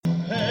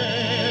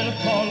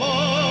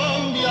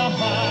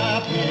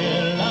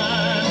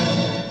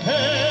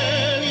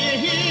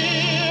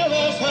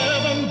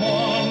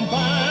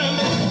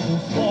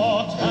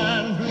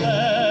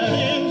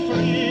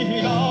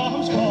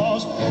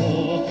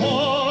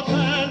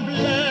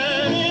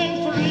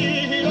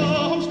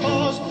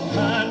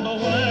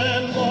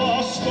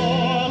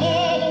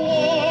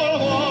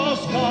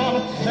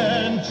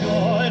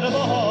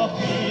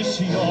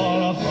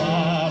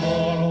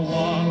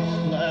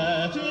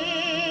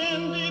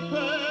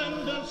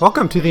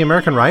Welcome to the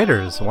American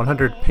Writers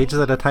 100 Pages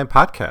at a Time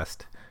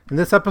podcast. In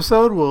this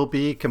episode, we'll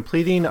be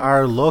completing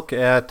our look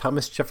at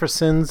Thomas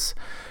Jefferson's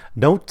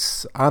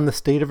Notes on the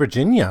State of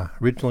Virginia,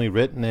 originally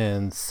written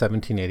in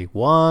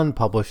 1781,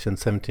 published in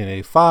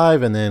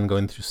 1785, and then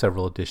going through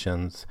several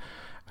editions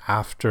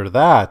after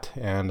that.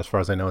 And as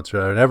far as I know, it's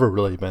never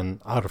really been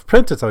out of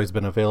print. It's always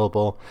been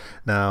available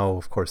now,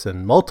 of course,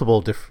 in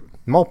multiple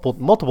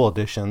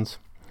editions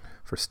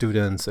for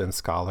students and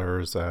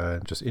scholars,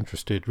 just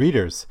interested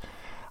readers.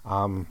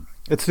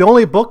 It's the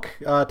only book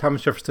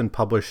Thomas Jefferson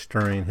published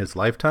during his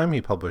lifetime.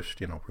 He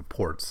published,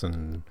 reports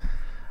and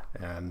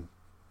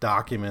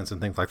documents and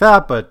things like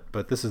that.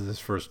 But this is his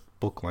first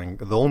book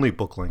length, the only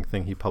book length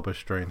thing he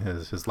published during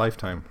his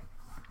lifetime.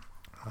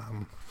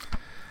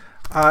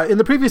 In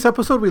the previous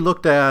episode, we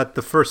looked at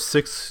the first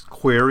 6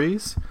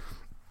 queries.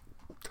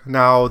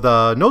 Now,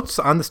 the Notes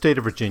on the State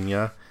of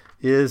Virginia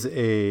is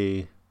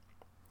a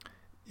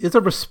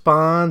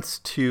response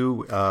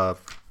to.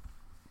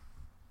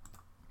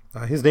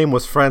 His name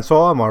was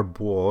Francois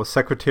Marbois,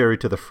 secretary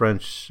to the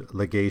French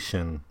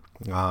legation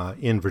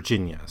in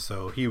Virginia.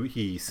 So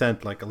he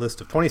sent like a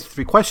list of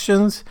 23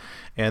 questions,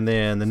 and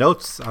then the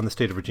Notes on the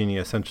State of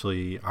Virginia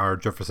essentially are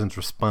Jefferson's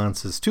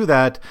responses to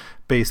that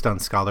based on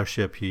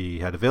scholarship he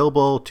had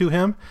available to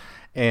him.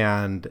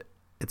 And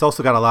it's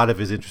also got a lot of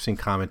his interesting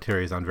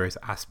commentaries on various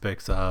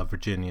aspects of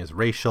Virginia's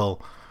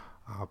racial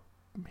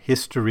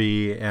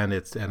history and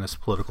its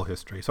political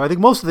history. So I think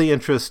most of the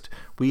interest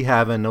we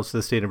have in Notes of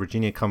the State of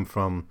Virginia come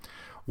from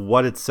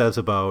what it says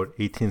about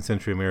 18th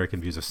century American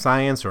views of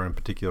science, or in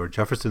particular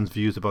Jefferson's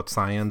views about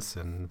science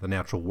and the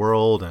natural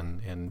world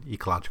and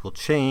ecological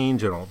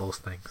change and all those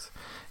things.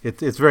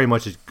 It's very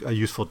much a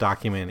useful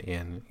document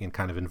in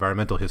kind of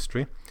environmental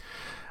history.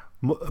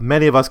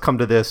 Many of us come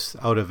to this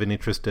out of an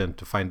interest in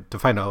to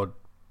find out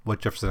what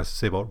Jefferson has to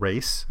say about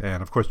race,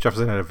 and of course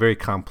Jefferson had a very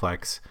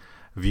complex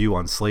view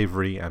on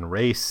slavery and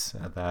race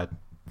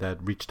that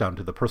reached down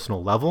to the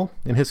personal level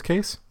in his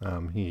case.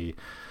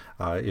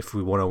 If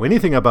we want to know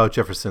anything about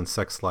Jefferson's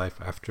sex life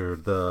after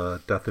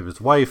the death of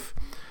his wife,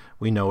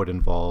 we know it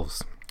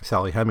involves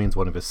Sally Hemings,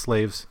 one of his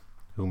slaves,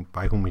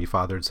 by whom he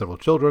fathered several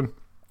children.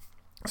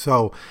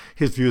 So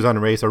his views on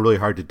race are really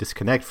hard to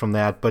disconnect from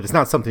that, but it's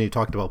not something he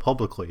talked about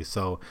publicly.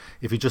 So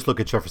if you just look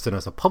at Jefferson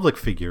as a public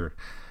figure,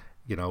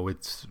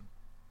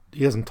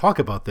 he doesn't talk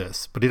about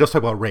this, but he does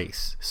talk about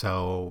race.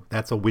 So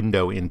that's a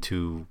window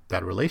into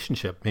that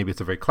relationship. Maybe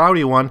it's a very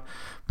cloudy one,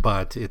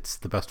 but it's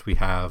the best we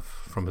have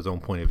from his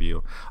own point of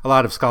view. A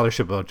lot of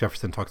scholarship about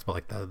Jefferson talks about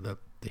like the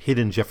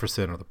hidden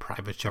Jefferson or the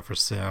private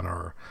Jefferson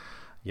or,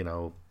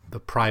 the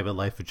private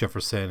life of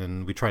Jefferson.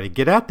 And we try to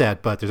get at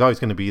that, but there's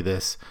always going to be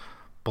this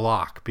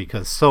block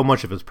because so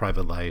much of his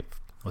private life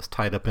was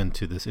tied up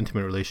into this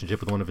intimate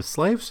relationship with one of his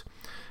slaves.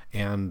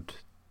 And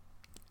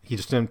he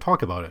just didn't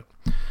talk about it.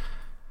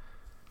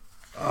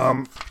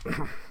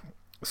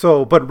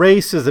 But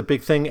race is a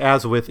big thing,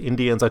 as with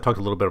Indians. I talked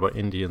a little bit about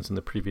Indians in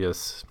the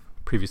previous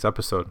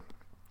episode.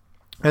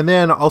 And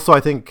then also I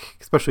think,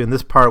 especially in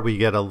this part, we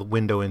get a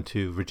window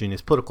into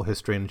Virginia's political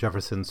history and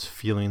Jefferson's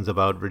feelings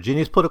about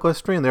Virginia's political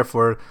history and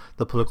therefore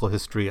the political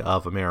history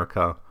of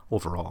America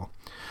overall.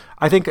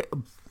 I think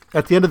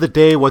at the end of the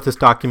day, what this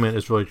document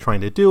is really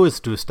trying to do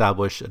is to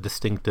establish a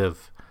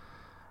distinctive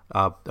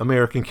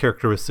American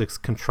characteristics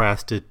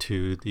contrasted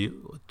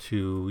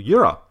to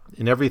Europe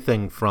in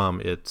everything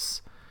from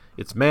its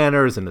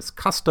manners and its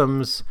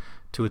customs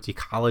to its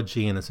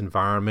ecology and its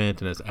environment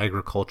and its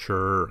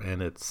agriculture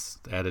and its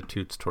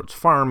attitudes towards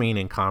farming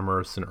and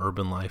commerce and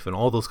urban life and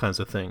all those kinds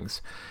of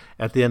things.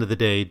 At the end of the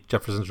day,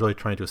 Jefferson's really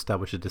trying to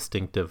establish a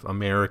distinctive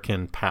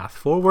American path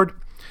forward.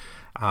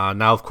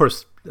 Now, of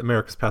course,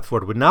 America's path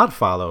forward would not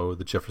follow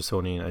the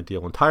Jeffersonian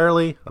ideal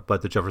entirely,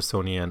 but the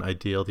Jeffersonian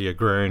ideal, the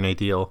agrarian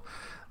ideal,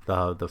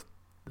 the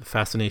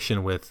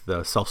fascination with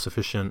the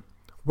self-sufficient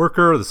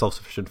worker, the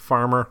self-sufficient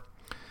farmer,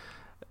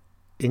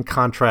 in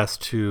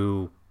contrast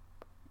to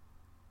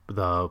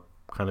the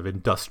kind of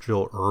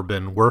industrial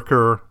urban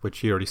worker, which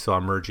he already saw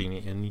emerging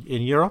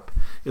in Europe,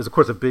 is of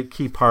course a big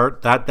key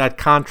part. That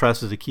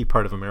contrast is a key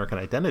part of American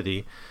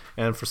identity,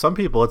 and for some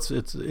people,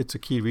 it's a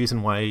key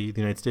reason why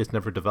the United States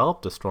never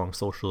developed a strong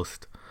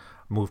socialist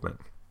movement.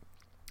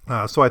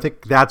 So I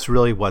think that's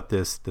really what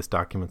this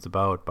document's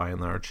about, by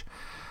and large.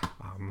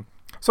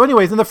 So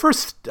anyways, in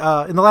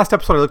the last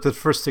episode, I looked at the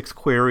first 6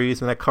 queries,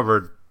 and that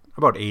covered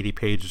about 80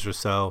 pages or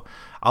so.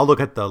 I'll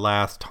look at the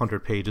last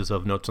 100 pages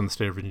of Notes on the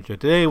State of Virginia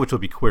today, which will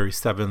be query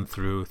 7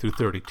 through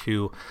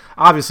 32.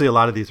 Obviously, a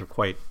lot of these are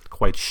quite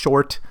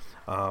short.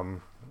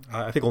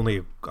 I think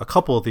only a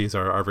couple of these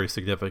are very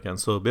significant,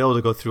 so we'll be able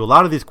to go through a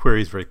lot of these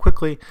queries very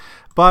quickly.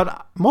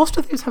 But most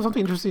of these have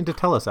something interesting to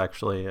tell us.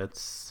 Actually,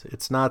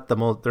 it's not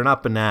they're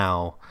not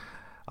banal.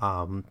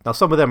 Now,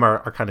 some of them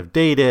are kind of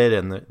dated,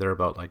 and they're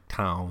about like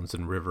towns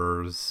and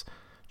rivers,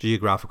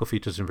 geographical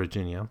features in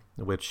Virginia,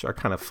 which are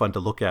kind of fun to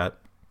look at,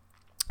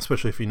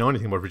 especially if you know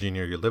anything about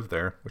Virginia or you live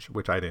there,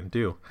 which I didn't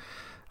do.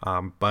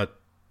 But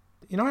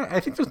I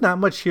think there's not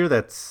much here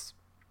that's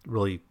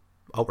really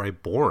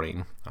outright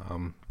boring,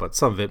 but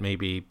some of it may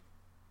be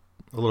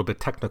a little bit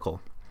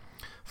technical.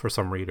 for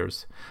some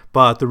readers.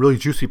 But the really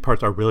juicy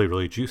parts are really,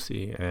 really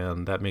juicy,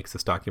 and that makes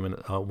this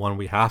document one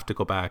we have to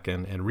go back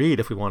and read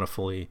if we want to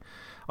fully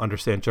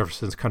understand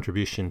Jefferson's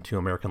contribution to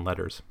American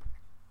letters.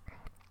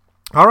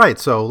 All right,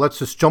 so let's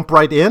just jump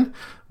right in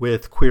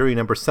with query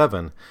number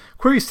 7.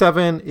 Query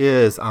 7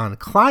 is on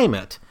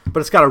climate, but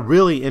it's got a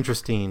really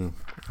interesting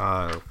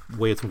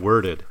way it's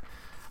worded.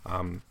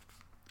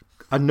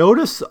 A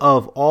notice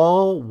of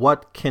all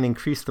what can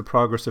increase the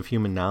progress of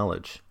human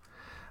knowledge.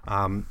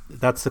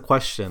 That's the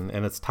question,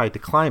 and it's tied to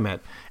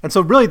climate. And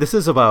so really this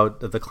is about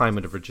the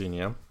climate of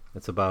Virginia.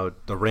 It's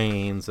about the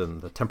rains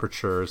and the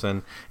temperatures.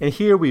 And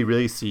here we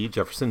really see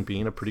Jefferson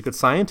being a pretty good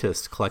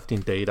scientist, collecting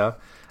data,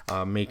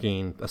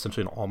 making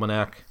essentially an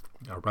almanac,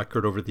 a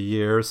record over the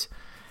years.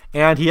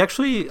 And he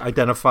actually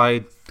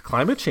identified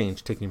climate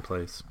change taking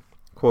place.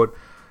 Quote,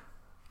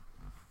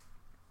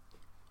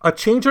 "A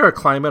change in our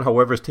climate,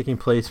 however, is taking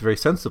place very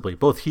sensibly.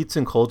 Both heats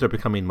and colds are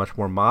becoming much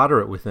more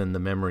moderate within the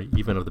memory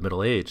even of the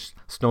Middle Age.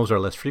 Snows are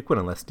less frequent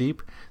and less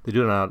deep. They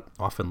do not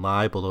often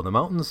lie below the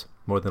mountains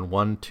more than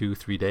 1, 2,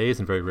 3 days,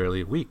 and very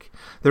rarely a week.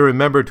 They're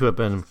remembered to have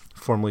been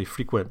formerly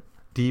frequent,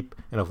 deep,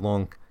 and of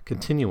long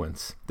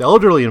continuance. The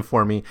elderly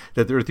inform me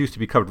that the earth used to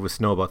be covered with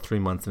snow about 3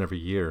 months in every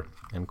year,"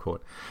 end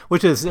quote.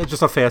 Which is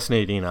just a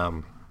fascinating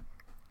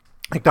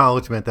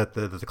acknowledgement that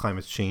the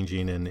climate's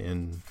changing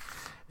in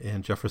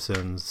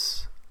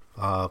Jefferson's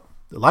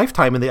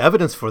lifetime, and the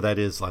evidence for that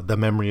is the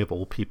memory of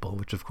old people,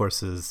 which of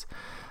course is,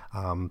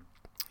 it's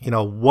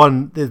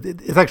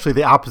actually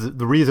the opposite.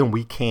 The reason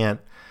we can't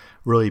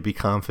really be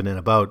confident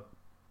about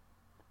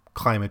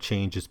climate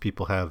change is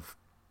people have,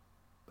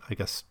 I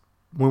guess,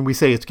 when we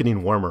say it's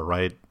getting warmer,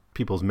 right?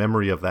 People's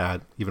memory of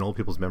that, even old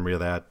people's memory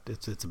of that,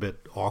 it's a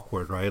bit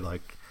awkward, right?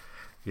 Like,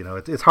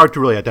 it's hard to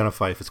really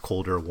identify if it's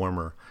colder or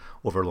warmer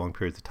over long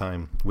periods of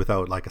time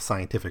without like a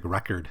scientific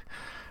record.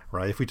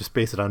 Right? If we just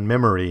base it on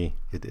memory,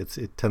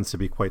 it tends to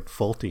be quite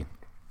faulty.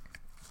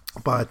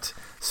 But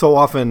so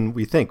often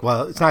we think,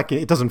 well,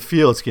 it doesn't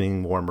feel it's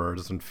getting warmer. It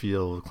doesn't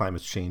feel the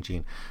climate's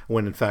changing,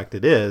 when in fact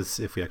it is,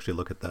 if we actually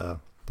look at the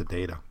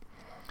data.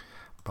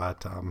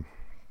 But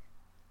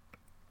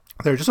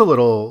there's just a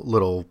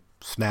little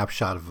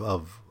snapshot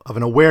of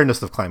an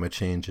awareness of climate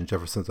change in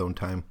Jefferson's own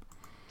time.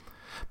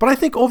 But I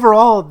think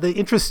overall, the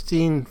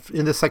interesting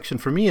in this section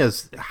for me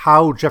is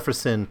how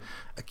Jefferson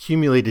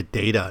accumulated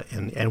data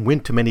and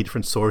went to many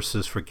different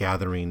sources for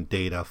gathering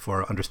data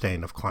for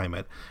understanding of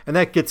climate. And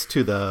that gets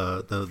to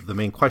the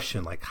main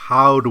question, like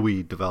how do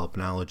we develop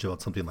knowledge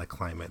about something like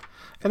climate?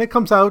 And it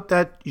comes out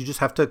that you just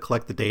have to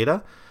collect the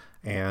data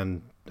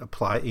and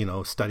apply,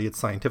 study it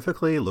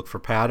scientifically, look for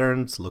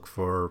patterns, look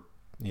for,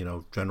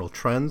 general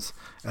trends.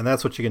 And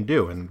that's what you can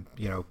do. And,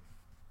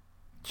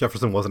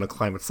 Jefferson wasn't a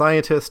climate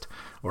scientist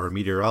or a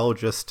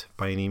meteorologist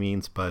by any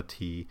means, but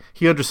he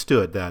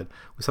understood that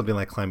with something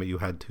like climate, you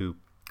had to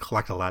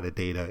collect a lot of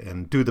data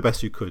and do the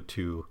best you could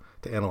to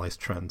analyze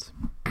trends.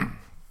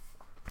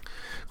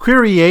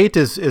 Query 8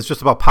 is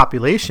just about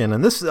population,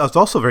 and this is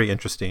also very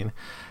interesting.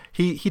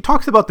 He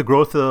talks about the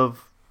growth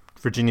of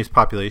Virginia's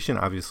population.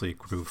 Obviously, it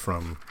grew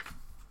from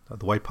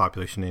the white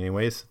population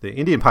anyways. The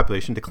Indian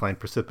population declined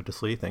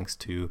precipitously thanks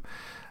to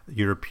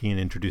European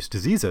introduced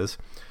diseases.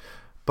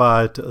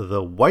 But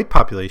the white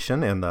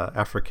population and the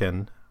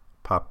African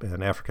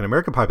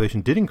American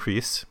population did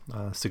increase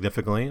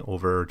significantly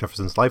over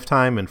Jefferson's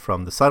lifetime and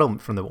from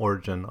the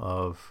origin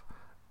of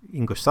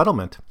English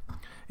settlement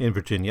in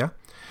Virginia.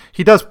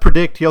 He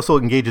also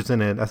engages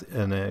in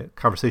a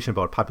conversation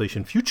about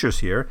population futures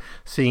here,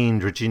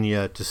 seeing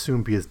Virginia to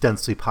soon be as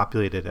densely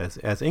populated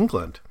as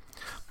England.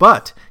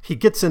 But he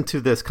gets into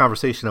this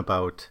conversation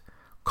about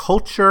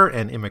culture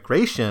and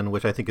immigration,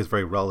 which I think is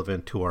very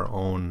relevant to our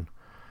own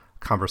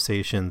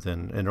conversations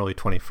in early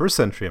 21st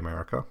century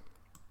America.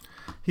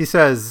 He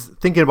says,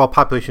 thinking about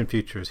population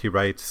futures, he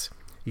writes,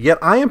 "Yet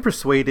I am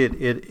persuaded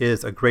it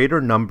is a greater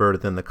number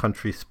than the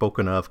country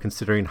spoken of,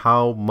 considering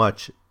how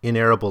much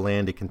inarable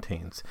land it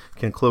contains,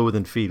 can clothe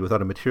and feed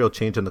without a material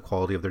change in the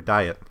quality of their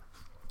diet.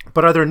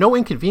 But are there no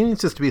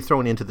inconveniences to be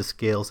thrown into the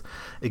scales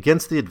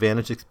against the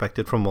advantage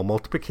expected from a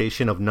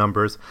multiplication of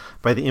numbers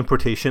by the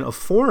importation of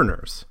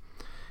foreigners?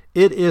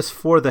 It is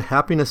for the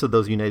happiness of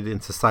those united in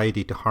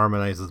society to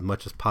harmonize as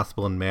much as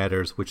possible in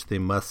matters which they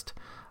must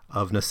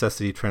of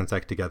necessity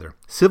transact together.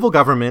 Civil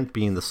government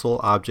being the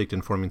sole object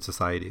in forming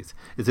societies,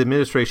 its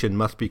administration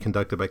must be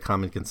conducted by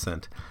common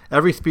consent.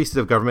 Every species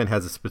of government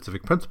has its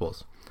specific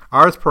principles.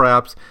 Ours,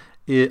 perhaps,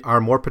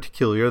 are more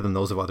particular than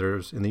those of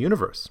others in the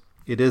universe.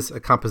 It is a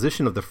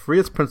composition of the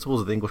freest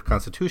principles of the English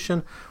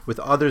Constitution, with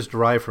others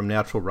derived from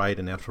natural right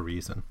and natural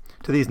reason.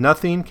 To these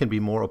nothing can be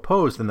more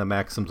opposed than the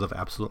maxims of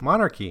absolute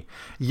monarchy.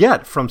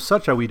 Yet from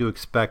such are we to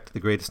expect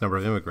the greatest number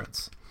of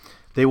immigrants.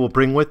 They will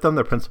bring with them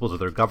the principles of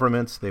their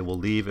governments. They will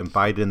leave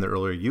imbibed in their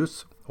earlier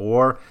use,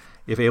 or,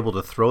 if able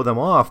to throw them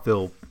off,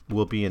 they'll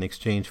will be in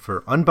exchange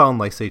for unbound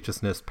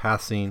licentiousness,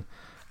 passing,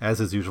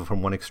 as is usual,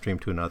 from one extreme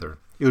to another.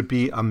 It would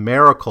be a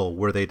miracle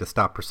were they to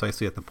stop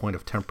precisely at the point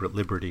of temperate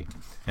liberty,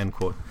 end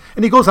quote.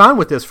 And he goes on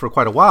with this for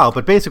quite a while,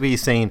 but basically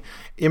he's saying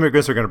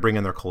immigrants are going to bring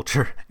in their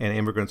culture, and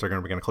immigrants are going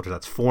to bring in a culture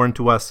that's foreign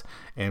to us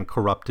and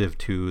corruptive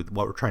to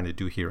what we're trying to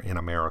do here in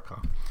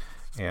America.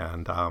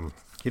 And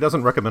he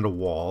doesn't recommend a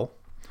wall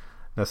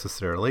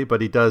necessarily,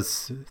 but he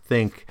does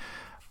think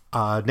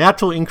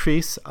natural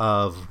increase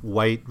of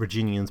white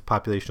Virginians'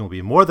 population will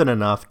be more than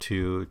enough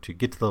to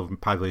get to the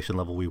population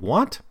level we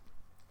want.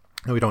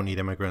 And we don't need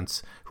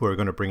immigrants who are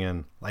going to bring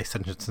in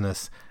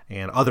licentiousness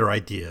and other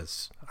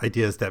ideas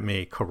that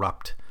may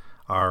corrupt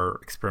our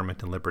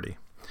experiment in liberty.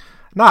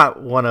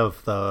 Not one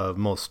of the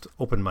most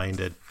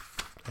open-minded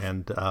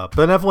and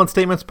benevolent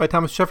statements by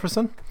Thomas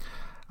Jefferson,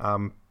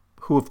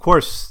 who, of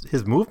course,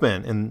 his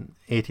movement in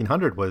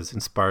 1800 was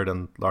inspired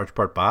in large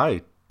part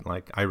by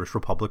like Irish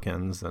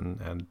Republicans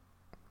and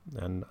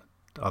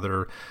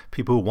other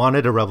people who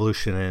wanted a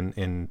revolution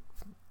in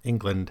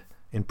England,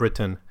 in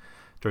Britain,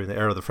 during the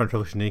era of the French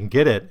Revolution. They didn't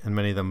get it, and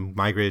many of them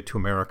migrated to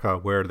America,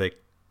 where they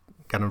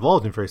got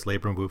involved in various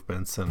labor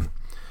movements and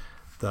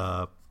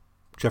the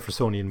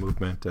Jeffersonian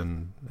movement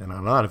and on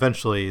and on.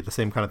 Eventually, the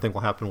same kind of thing will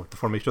happen with the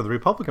formation of the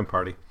Republican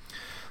Party.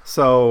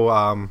 So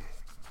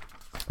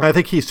I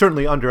think he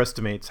certainly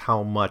underestimates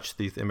how much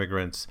these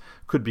immigrants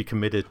could be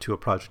committed to a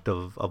project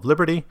of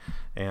liberty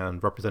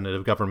and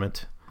representative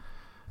government.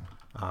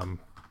 I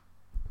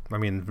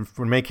mean,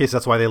 in many cases,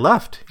 that's why they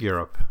left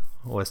Europe,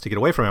 was to get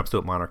away from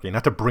absolute monarchy,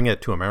 not to bring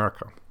it to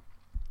America.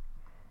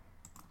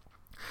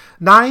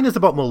 9 is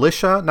about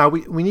militia. Now,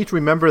 we need to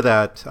remember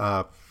that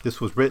this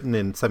was written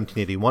in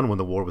 1781 when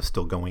the war was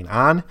still going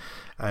on,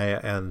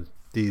 and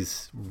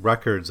these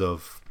records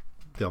of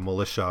the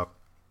militia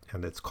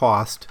and its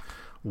cost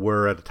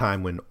were at a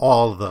time when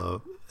all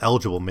the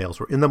eligible males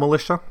were in the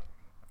militia.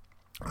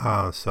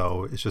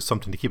 So it's just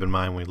something to keep in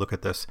mind when we look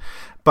at this.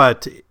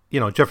 But,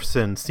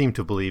 Jefferson seemed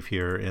to believe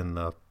here in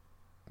the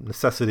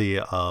necessity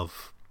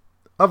of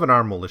an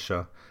armed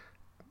militia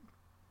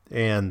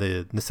and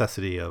the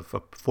necessity of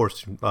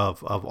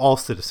all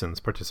citizens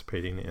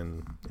participating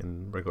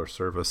in regular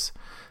service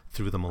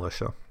through the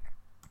militia.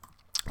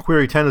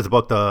 Query 10 is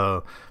about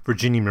the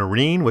Virginia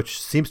Marine,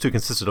 which seems to have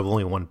consisted of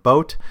only one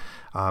boat.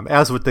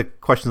 As with the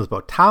questions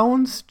about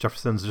towns,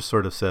 Jefferson just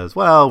sort of says,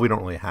 well, we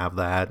don't really have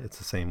that. It's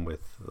the same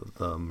with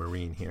the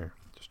Marine here.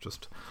 It's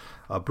just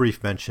a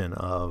brief mention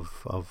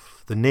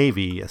of the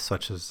Navy as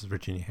such as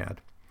Virginia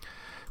had.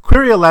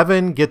 Query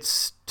 11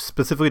 gets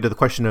specifically to the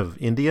question of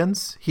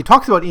Indians. He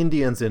talks about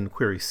Indians in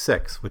Query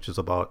 6, which is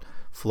about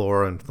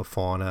flora and the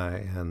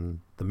fauna and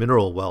the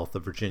mineral wealth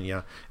of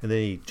Virginia. And then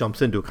he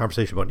jumps into a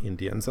conversation about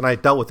Indians. And I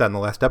dealt with that in the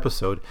last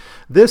episode.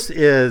 This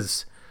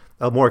is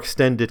a more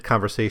extended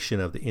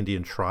conversation of the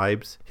Indian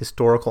tribes,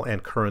 historical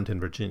and current in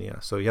Virginia.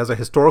 So he has a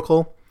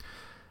historical.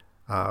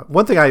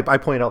 One thing I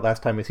pointed out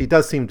last time is he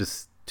does seem to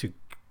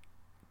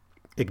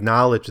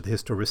acknowledge the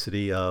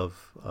historicity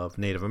of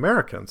Native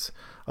Americans,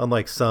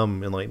 unlike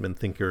some Enlightenment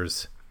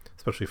thinkers,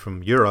 especially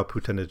from Europe, who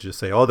tended to just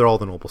say, oh, they're all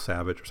the noble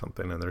savage or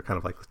something, and they're kind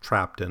of like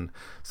trapped in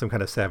some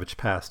kind of savage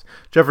past.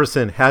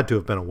 Jefferson had to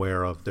have been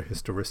aware of their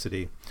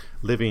historicity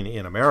living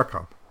in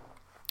America.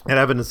 And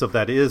evidence of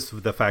that is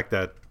the fact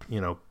that,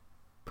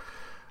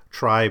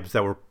 tribes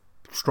that were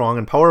strong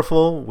and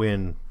powerful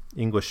when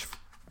English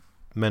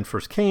men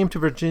first came to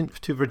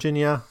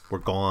Virginia were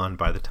gone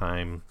by the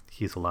time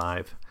he's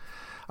alive.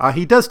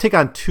 He does take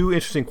on two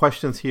interesting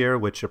questions here,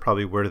 which are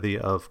probably worthy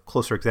of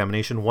closer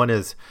examination. One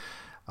is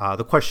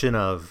the question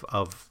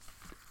of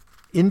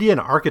Indian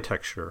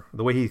architecture.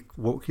 The way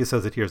he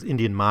says it here is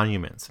Indian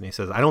monuments. And he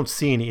says, I don't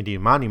see any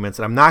Indian monuments,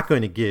 and I'm not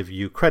going to give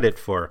you credit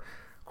for,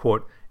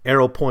 quote,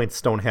 arrow points,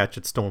 stone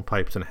hatchets, stone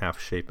pipes, and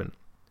half-shapen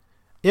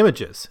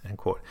images, end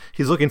quote.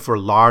 He's looking for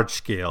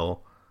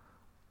large-scale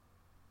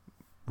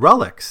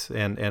relics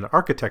and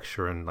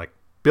architecture and like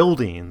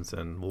buildings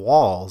and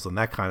walls and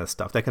that kind of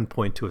stuff that can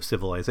point to a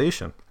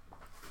civilization.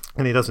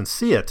 And he doesn't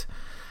see it.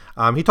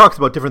 He talks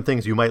about different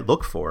things you might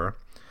look for.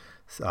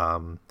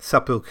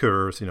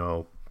 Sepulchers,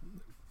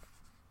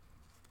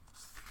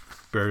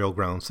 burial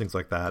grounds, things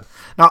like that.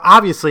 Now,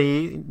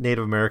 obviously,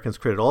 Native Americans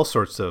created all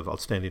sorts of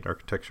outstanding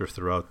architecture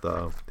throughout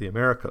the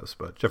Americas,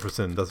 but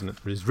Jefferson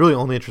is really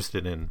only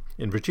interested in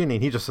Virginia,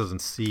 and he just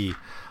doesn't see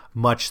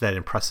much that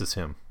impresses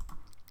him.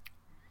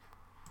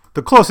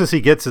 The closest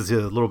he gets is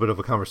a little bit of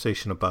a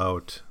conversation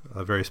about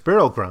various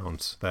burial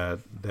grounds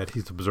that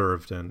he's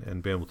observed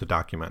and been able to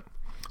document.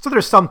 So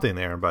there's something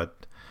there,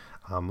 but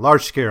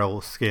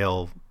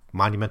large-scale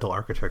monumental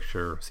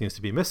architecture seems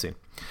to be missing.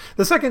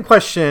 The second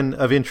question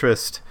of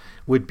interest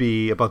would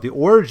be about the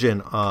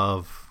origin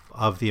of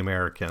the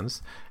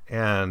Americans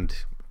and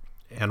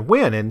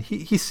when. And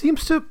he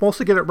seems to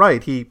mostly get it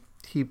right. He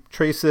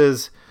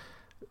traces,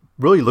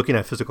 really looking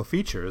at physical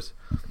features,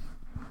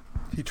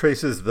 he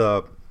traces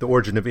the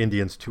origin of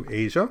Indians to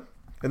Asia.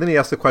 And then he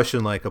asks the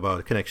question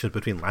about connections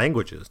between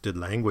languages. Did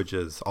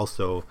languages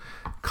also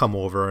come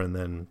over and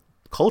then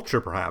culture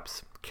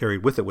perhaps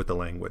carried with it with the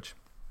language?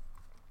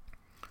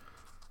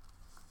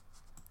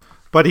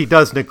 But he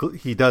does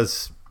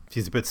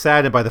he's a bit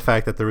saddened by the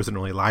fact that there isn't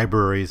really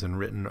libraries and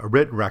a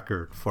written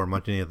record for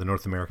many of the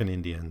North American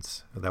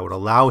Indians that would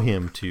allow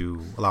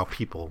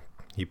people,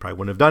 he probably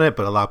wouldn't have done it,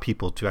 but allow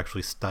people to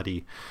actually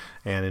study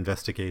and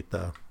investigate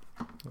the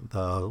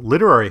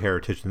literary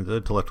heritage and the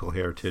intellectual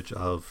heritage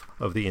of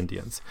the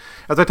Indians.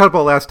 As I talked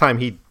about last time,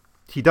 he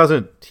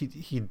doesn't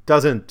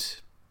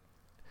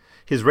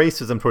his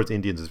racism towards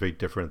Indians is very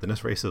different than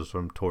his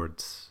racism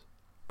towards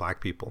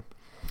black people,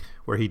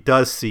 where he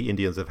does see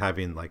Indians as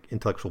having like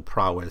intellectual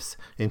prowess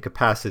and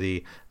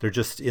capacity. They're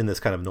just in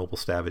this kind of noble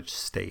savage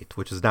state,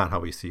 which is not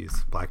how he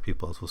sees black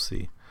people, as we'll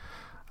see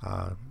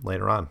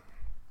later on.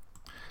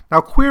 Now,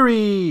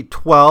 query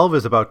 12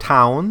 is about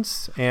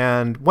towns,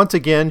 and once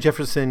again,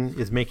 Jefferson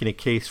is making a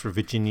case for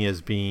Virginia as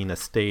being a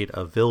state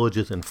of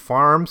villages and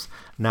farms,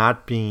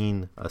 not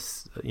being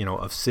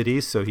of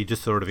cities. So he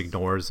just sort of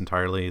ignores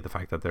entirely the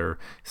fact that they're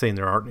saying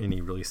there aren't any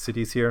really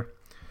cities here.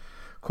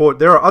 Quote,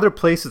 "There are other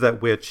places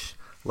at which,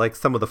 like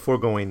some of the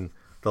foregoing,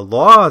 the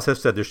laws have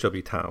said there shall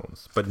be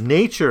towns, but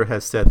nature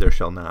has said there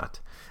shall not,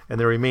 and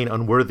they remain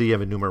unworthy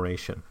of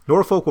enumeration.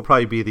 Norfolk will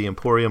probably be the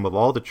emporium of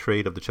all the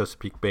trade of the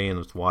Chesapeake Bay and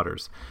its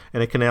waters,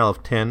 and a canal of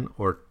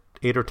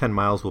 8 or 10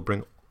 miles will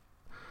bring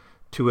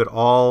to it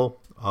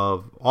all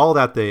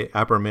that the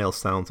Albemarle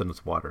sounds in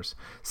its waters.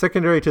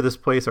 Secondary to this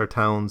place are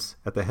towns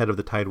at the head of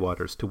the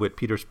tidewaters, to wit,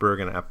 Petersburg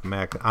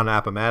on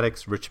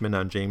Appomattox, Richmond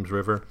on James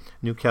River,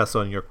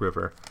 Newcastle on York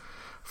River.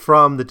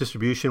 From the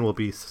distribution will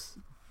be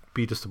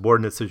to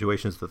subordinate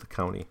situations to the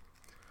county."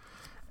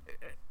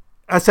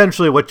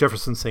 Essentially, what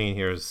Jefferson's saying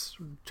here is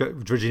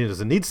Virginia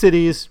doesn't need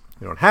cities,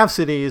 we don't have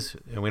cities,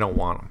 and we don't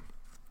want them.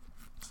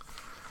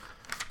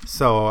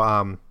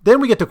 So then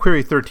we get to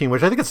query 13,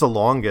 which I think is the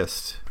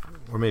longest,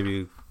 or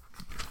maybe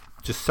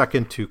just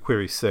second to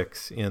query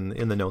 6 in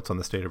the notes on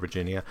the state of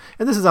Virginia.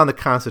 And this is on the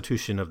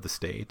Constitution of the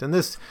state. And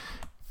this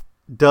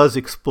does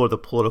explore the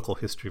political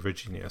history of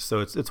Virginia.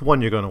 So it's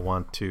one you're going to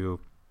want to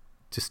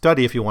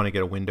study if you want to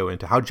get a window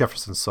into how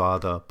Jefferson saw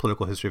the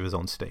political history of his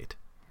own state.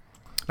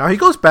 Now, he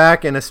goes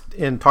back and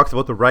talks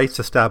about the rights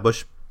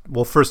established,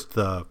 well, first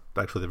the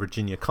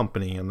Virginia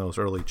Company and those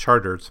early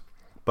charters,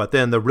 but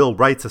then the real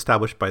rights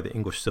established by the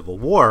English Civil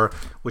War,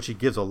 which he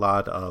gives a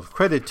lot of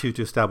credit to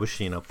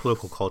establishing a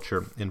political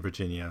culture in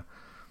Virginia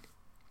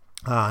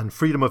on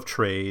freedom of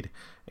trade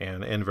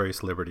and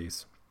various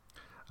liberties.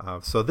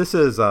 So this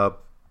was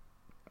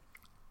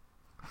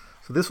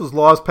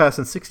laws passed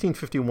in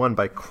 1651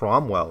 by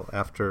Cromwell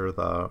after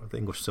the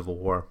English Civil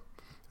War,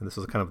 and this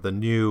was kind of the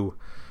new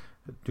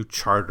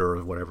charter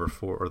or whatever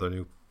or the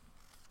new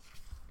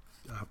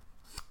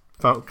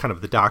kind of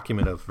the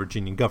document of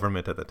Virginian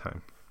government at the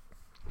time.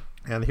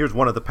 And here's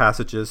one of the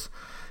passages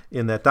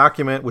in that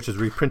document, which is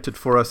reprinted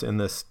for us in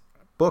this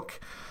book: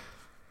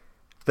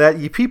 "That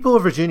ye people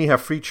of Virginia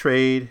have free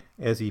trade,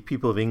 as ye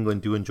people of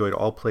England do enjoy to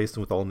all places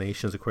with all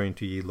nations according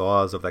to ye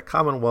laws of that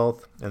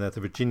commonwealth, and that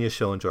the Virginia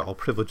shall enjoy all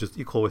privileges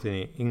equal with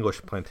any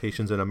English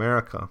plantations in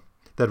America.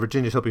 That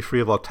Virginia shall be free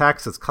of all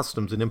taxes,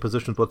 customs, and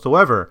impositions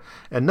whatsoever,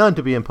 and none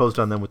to be imposed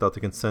on them without the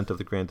consent of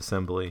the Grand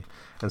Assembly,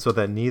 and so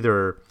that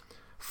neither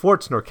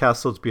forts nor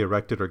castles be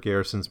erected or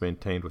garrisons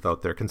maintained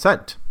without their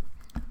consent."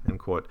 End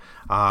quote.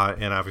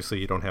 And obviously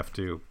you don't have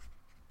to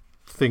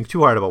think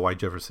too hard about why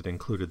Jefferson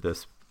included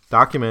this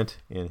document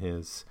in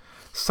his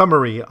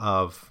summary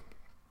of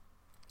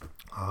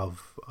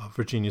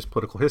Virginia's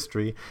political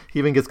history. He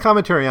even gives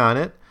commentary on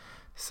it,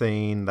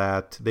 saying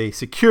that they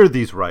secured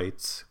these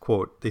rights,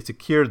 quote, "They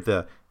secured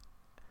the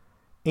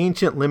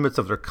ancient limits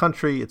of their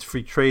country, its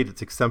free trade,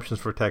 its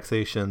exemptions for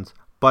taxations,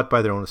 but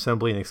by their own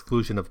assembly and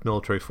exclusion of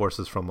military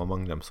forces from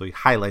among them." So he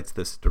highlights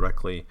this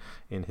directly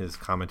in his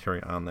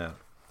commentary on that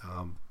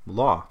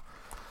law.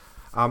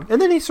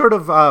 And then he sort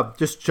of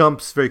just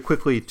jumps very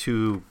quickly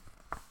to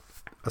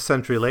a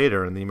century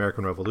later in the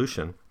American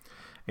Revolution,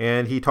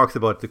 and he talks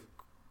about the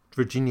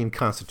Virginian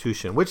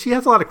Constitution, which he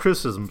has a lot of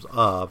criticisms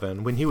of.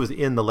 And when he was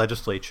in the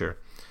legislature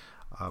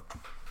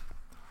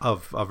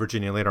of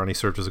Virginia, later on he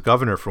served as a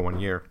governor for 1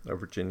 year of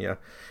Virginia,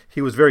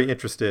 he was very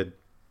interested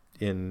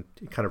in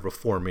kind of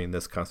reforming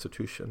this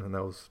Constitution, and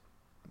that was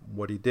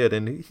what he did.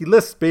 And he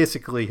lists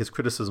basically his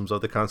criticisms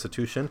of the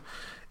Constitution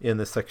in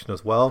this section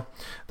as well.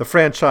 The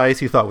franchise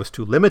he thought was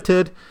too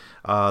limited.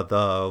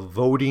 The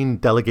voting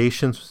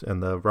delegations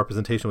and the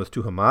representation was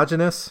too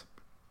homogenous.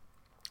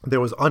 There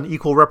was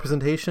unequal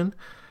representation.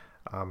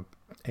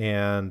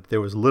 And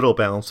there was little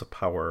balance of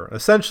power.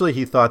 Essentially,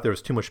 he thought there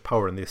was too much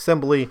power in the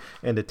assembly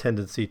and a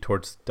tendency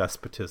towards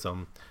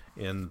despotism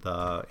in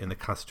the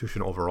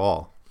Constitution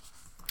overall.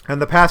 And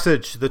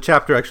the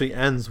chapter actually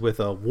ends with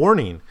a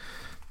warning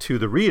to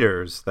the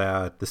readers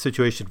that the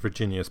situation in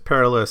Virginia is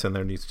perilous and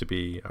there needs to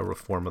be a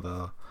reform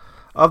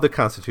of the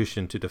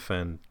Constitution to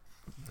defend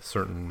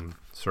certain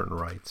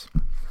rights.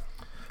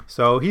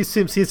 So he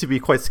seems to be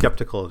quite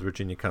skeptical of the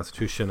Virginia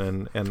Constitution,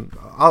 and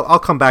I'll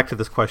come back to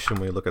this question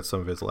when we look at some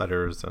of his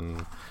letters,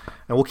 and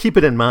we'll keep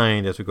it in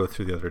mind as we go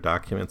through the other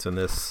documents in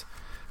this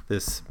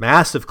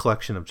massive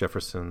collection of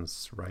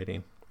Jefferson's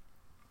writing.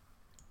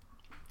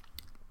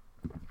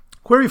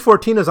 Query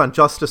 14 is on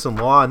justice and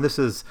law, and this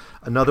is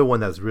another one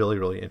that's really,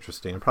 really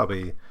interesting. And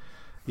probably,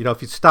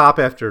 if you stop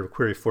after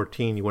query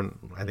 14, you wouldn't,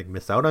 I think,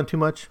 miss out on too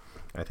much.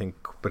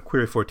 But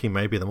query 14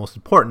 might be the most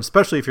important,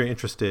 especially if you're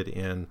interested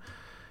in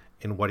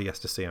what he has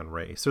to say on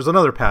race. There's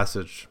another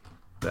passage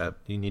that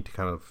you need to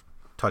kind of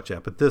touch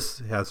at, but this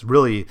has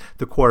really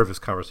the core of his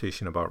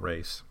conversation about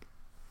race.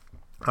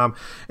 And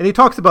he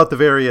talks about the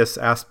various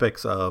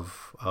aspects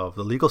of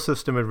the legal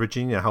system in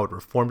Virginia, how it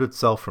reformed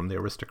itself from the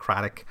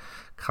aristocratic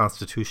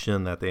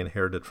constitution that they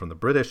inherited from the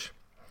British.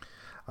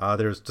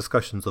 There's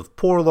discussions of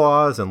poor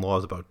laws and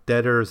laws about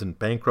debtors and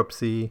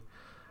bankruptcy.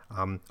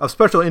 Of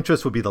special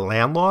interest would be the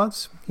land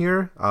laws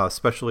here,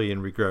 especially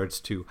in regards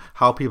to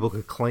how people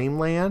could claim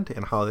land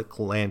and how the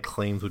land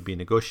claims would be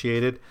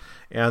negotiated,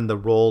 and the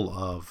role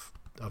of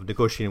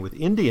negotiating with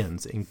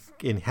Indians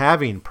in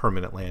having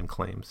permanent land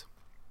claims.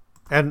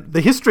 And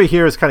the history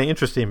here is kind of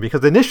interesting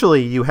because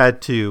initially you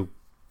had to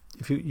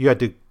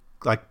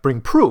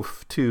bring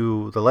proof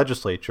to the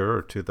legislature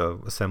or to the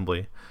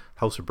assembly,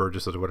 House of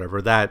Burgesses or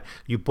whatever, that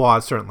you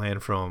bought certain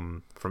land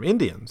from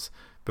Indians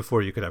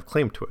before you could have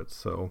claim to it.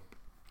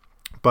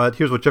 But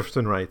here's what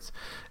Jefferson writes.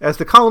 As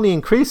the colony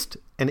increased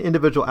and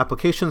individual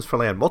applications for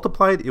land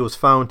multiplied, it was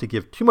found to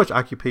give too much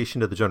occupation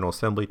to the General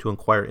Assembly to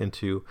inquire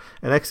into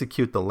and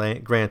execute the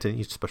land grant in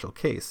each special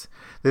case.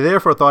 They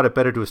therefore thought it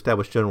better to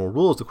establish general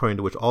rules according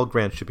to which all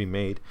grants should be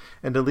made,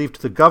 and to leave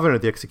to the governor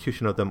the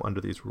execution of them under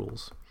these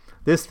rules.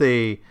 This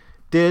they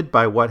did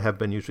by what have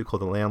been usually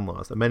called the land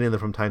laws, amending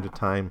them from time to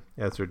time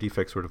as their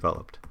defects were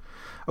developed.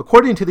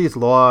 According to these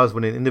laws,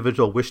 when an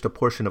individual wished a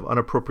portion of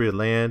unappropriated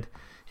land,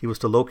 he was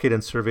to locate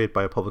and survey it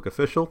by a public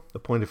official,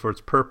 appointed for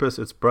its purpose.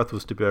 Its breadth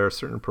was to bear a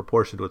certain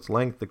proportion to its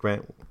length. The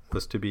grant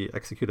was to be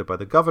executed by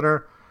the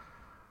governor,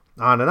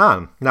 on and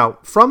on. Now,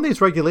 from these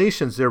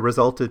regulations, there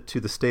resulted to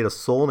the state a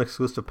sole and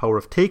exclusive power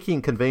of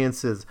taking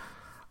conveyances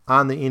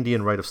on the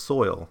Indian right of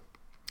soil.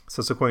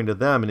 Since according to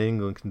them, an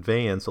Indian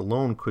conveyance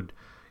alone could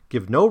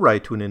give no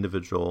right to an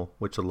individual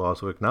which the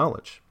laws would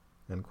acknowledge,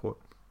 end quote.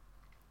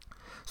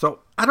 So,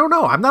 I don't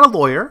know. I'm not a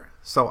lawyer,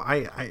 so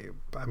I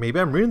maybe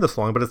I'm reading this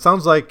wrong, but it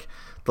sounds like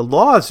the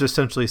laws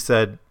essentially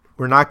said,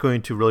 we're not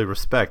going to really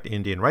respect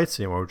Indian rights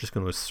anymore. We're just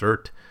going to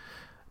assert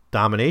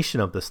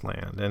domination of this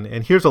land.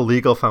 And here's a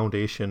legal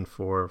foundation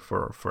for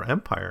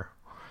empire.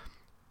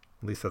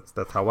 At least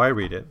that's how I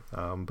read it.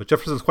 But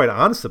Jefferson's quite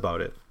honest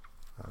about it,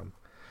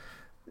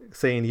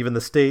 saying even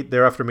the state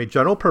thereafter made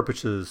general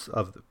purchases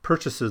of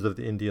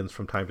the Indians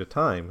from time to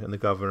time, and the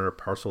governor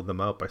parceled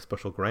them out by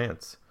special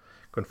grants,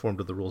 conformed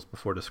to the rules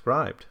before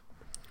described.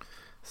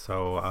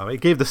 So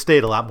it gave the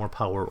state a lot more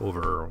power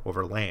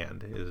over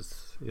land,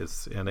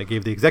 and it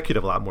gave the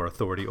executive a lot more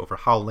authority over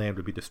how land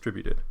would be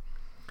distributed.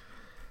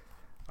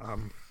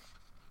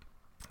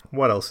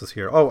 What else is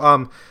here?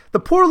 The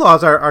poor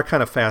laws are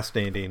kind of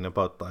fascinating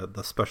about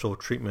the special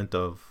treatment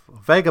of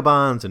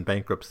vagabonds and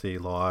bankruptcy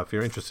law. If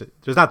you're interested,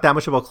 there's not that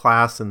much about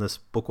class in this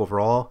book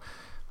overall,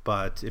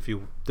 but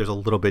there's a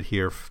little bit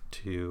here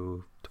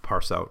to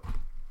parse out.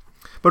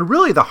 But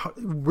really,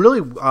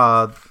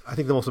 I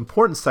think the most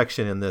important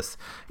section in this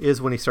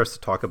is when he starts to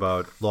talk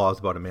about laws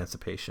about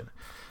emancipation,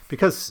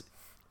 because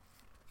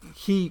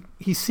he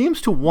seems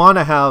to want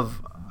to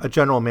have a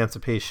general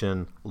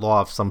emancipation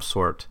law of some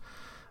sort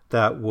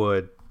that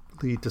would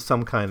lead to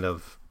some kind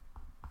of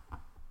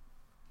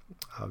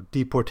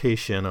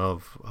deportation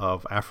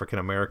of African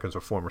Americans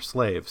or former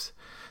slaves.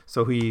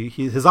 So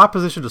his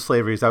opposition to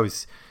slavery is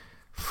always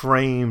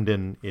framed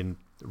in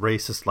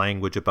racist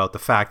language about the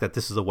fact that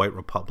this is a white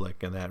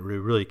republic and that we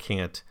really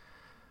can't,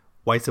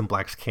 whites and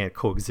blacks can't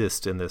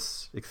coexist in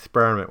this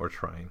experiment we're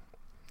trying.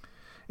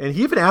 And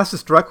he even asked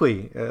this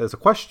directly as a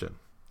question.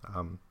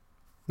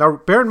 Now,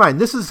 bear in mind,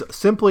 this is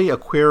simply a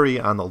query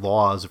on the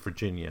laws of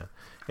Virginia,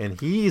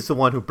 and he's the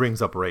one who brings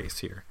up race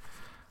here.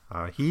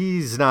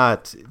 There's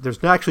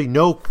actually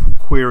no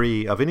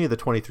query of any of the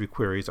 23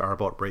 queries are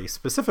about race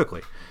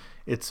specifically.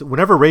 It's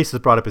whenever race is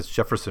brought up, it's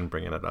Jefferson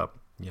bringing it up,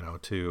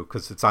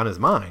 because it's on his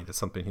mind. It's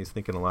something he's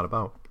thinking a lot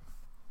about.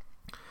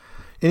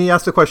 And he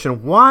asked the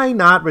question, why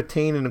not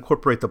retain and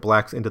incorporate the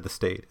blacks into the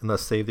state and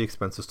thus save the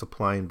expenses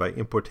supplying by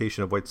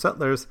importation of white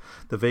settlers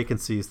the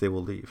vacancies they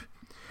will leave?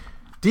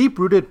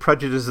 Deep-rooted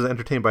prejudices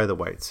entertained by the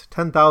whites,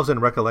 10,000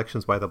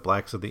 recollections by the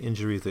blacks of the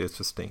injuries they have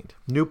sustained,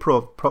 new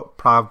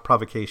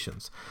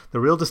provocations, the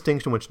real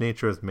distinction which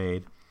nature has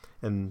made,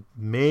 and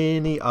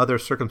many other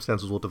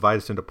circumstances will divide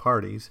us into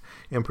parties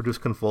and produce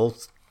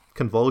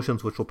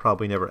convulsions which will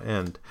probably never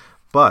end,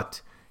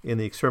 but in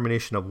the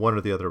extermination of one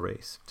or the other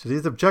race. To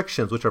these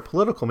objections, which are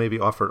political, may be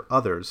offered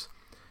others,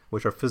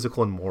 which are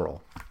physical and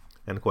moral.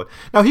 End quote.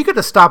 Now, he could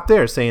have stopped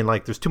there saying,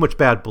 there's too much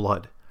bad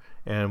blood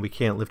and we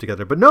can't live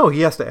together. But no,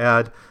 he has to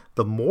add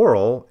the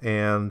moral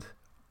and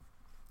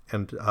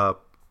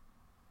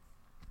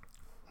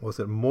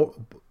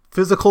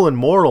physical and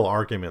moral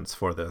arguments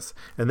for this.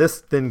 And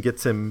this then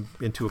gets him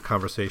into a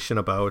conversation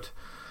about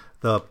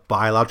the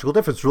biological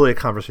difference, really a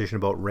conversation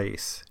about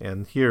race.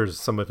 And here's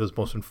some of his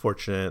most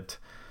unfortunate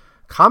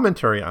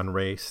commentary on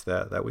race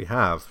that we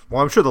have.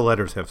 Well, I'm sure the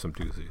letters have some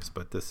doozies,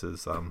 but this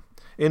is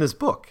in his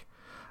book.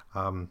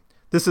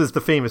 This is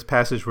the famous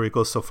passage where he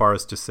goes so far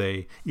as to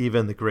say,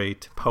 even the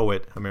great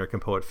poet, American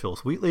poet Phil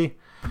Wheatley,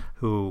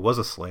 who was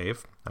a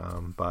slave,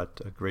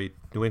 but a great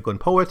New England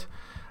poet,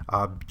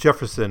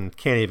 Jefferson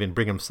can't even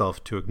bring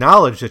himself to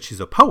acknowledge that she's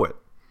a poet,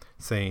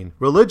 saying,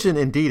 religion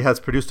indeed has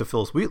produced a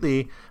Phil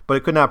Wheatley, but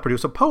it could not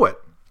produce a poet.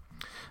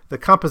 The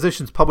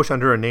compositions published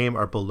under her name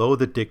are below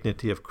the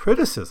dignity of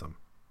criticism,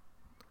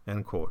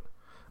 end quote,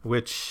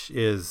 which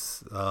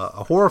is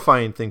a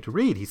horrifying thing to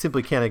read. He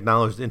simply can't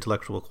acknowledge the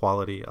intellectual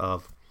quality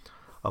of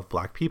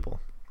black people.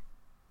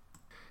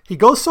 He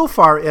goes so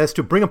far as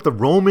to bring up the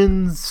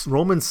Roman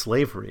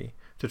slavery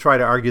to try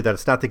to argue that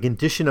it's not the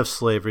condition of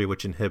slavery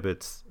which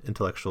inhibits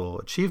intellectual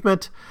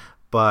achievement,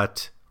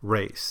 but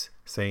race,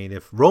 saying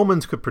if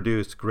Romans could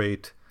produce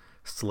great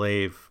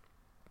slave,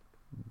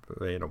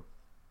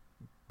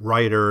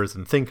 writers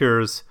and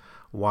thinkers,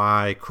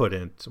 why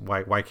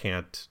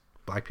can't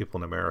black people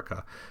in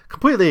America?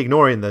 Completely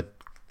ignoring the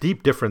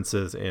deep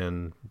differences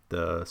in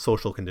the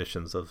social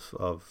conditions of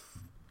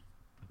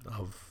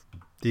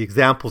the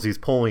examples he's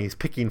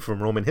picking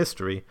from Roman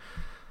history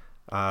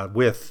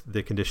with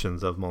the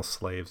conditions of most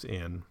slaves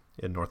in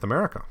North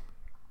America.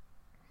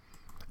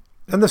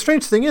 And the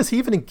strange thing is, he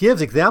even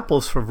gives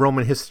examples from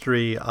Roman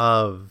history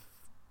of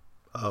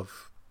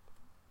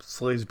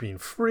slaves being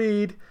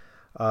freed,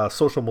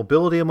 social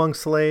mobility among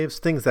slaves,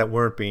 things that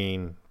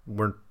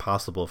weren't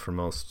possible for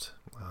most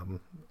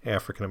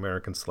African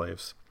American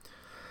slaves.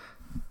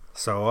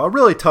 So a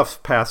really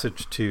tough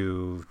passage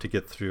to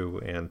get through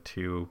and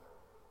to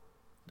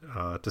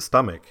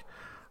stomach.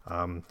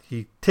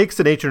 He takes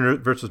the nature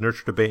versus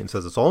nurture debate and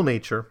says it's all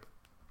nature.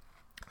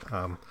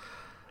 And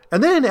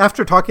then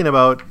after talking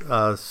about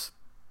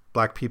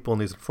black people in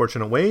these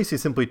unfortunate ways, he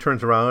simply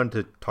turns around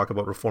to talk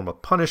about reform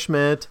of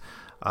punishment,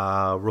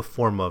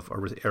 reform of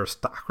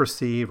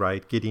aristocracy,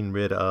 right? Getting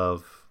rid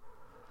of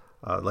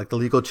like the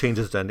legal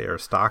changes done to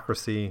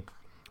aristocracy,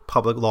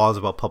 public laws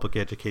about public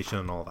education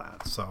and all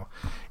that. So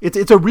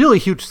it's a really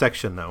huge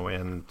section though,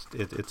 and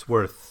it's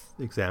worth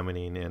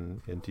examining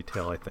in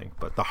detail, I think.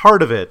 But the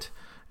heart of it,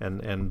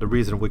 and the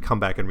reason we come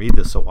back and read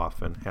this so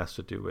often, has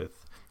to do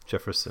with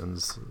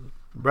Jefferson's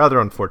rather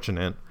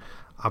unfortunate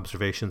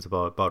observations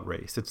about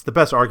race. It's the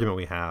best argument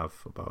we have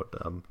about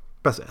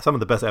some of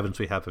the best evidence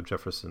we have of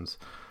Jefferson's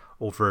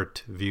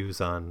overt views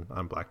on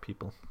black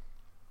people.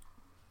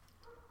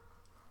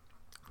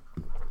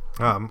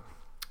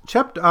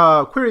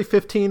 Query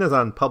 15 is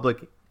on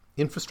public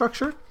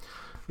infrastructure,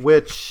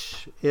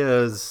 which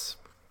is,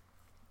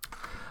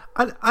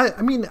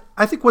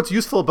 I think what's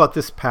useful about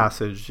this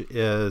passage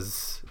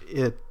is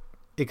it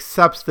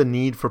accepts the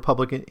need for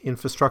public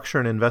infrastructure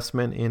and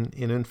investment in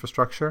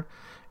infrastructure.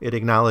 It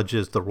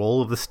acknowledges the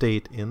role of the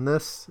state in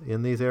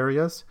these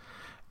areas.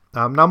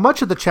 Now,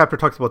 much of the chapter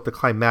talks about the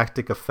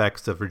climactic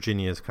effects of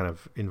Virginia's kind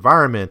of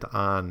environment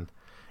on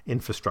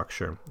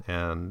infrastructure,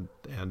 and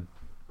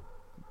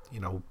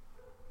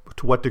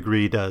to what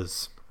degree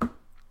does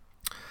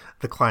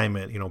the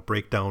climate,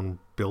 break down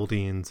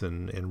buildings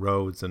and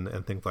roads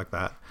and things like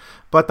that.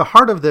 But the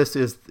heart of this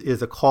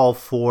is a call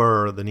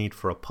for the need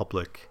for a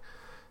public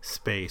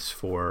space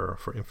for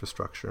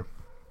infrastructure.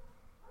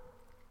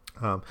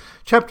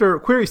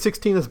 Query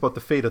 16 is about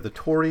the fate of the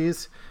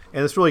Tories,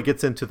 and this really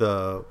gets into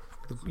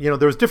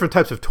there was different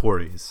types of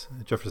Tories.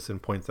 Jefferson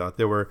points out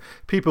there were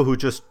people who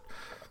just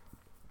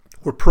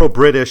were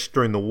pro-British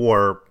during the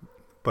war,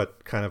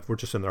 but kind of were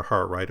just in their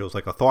heart, right? It was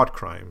like a thought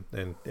crime,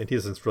 and he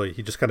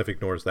just kind of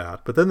ignores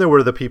that. But then there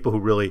were the people who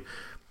really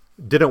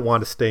didn't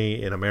want to stay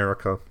in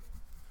America,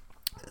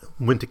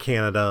 went to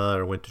Canada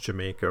or went to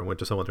Jamaica or went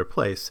to some other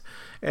place.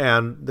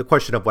 And the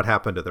question of what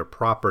happened to their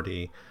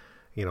property,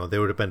 they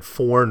would have been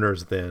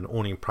foreigners then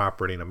owning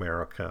property in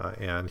America.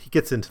 And he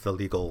gets into the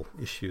legal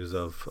issues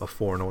of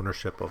foreign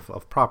ownership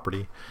of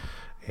property.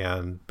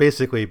 And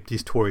basically,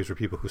 these Tories were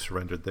people who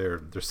surrendered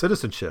their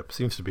citizenship,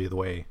 seems to be the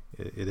way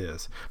it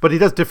is. But he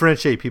does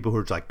differentiate people who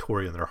are like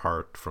Tory in their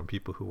heart from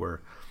people who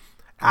were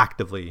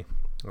actively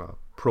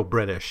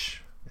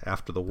pro-British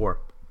after the war.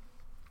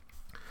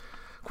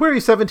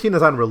 Query 17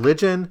 is on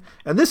religion,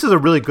 and this is a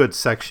really good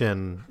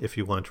section if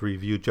you want to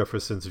review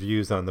Jefferson's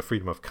views on the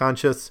freedom of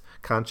conscience.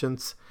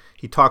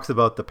 He talks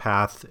about the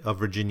path of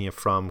Virginia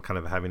from kind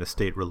of having a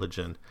state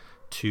religion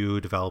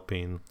to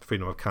developing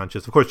freedom of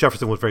conscience. Of course,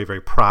 Jefferson was very,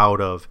 very proud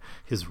of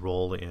his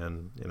role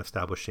in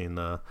establishing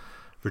the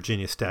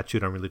Virginia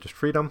Statute on Religious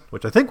Freedom,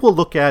 which I think we'll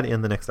look at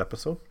in the next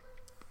episode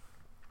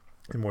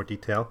in more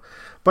detail.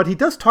 But he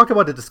does talk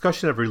about a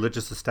discussion of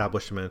religious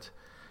establishment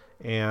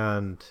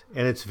and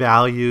its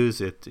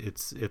values,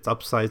 its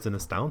upsides and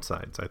its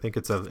downsides. I think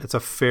it's a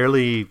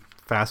fairly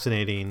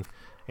fascinating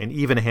and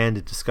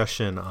even-handed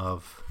discussion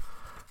of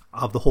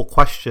the whole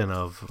question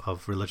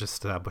of religious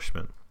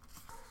establishment.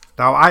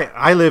 Now,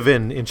 I live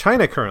in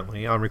China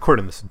currently. I'm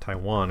recording this in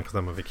Taiwan because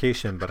I'm on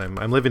vacation, but I'm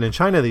living in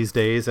China these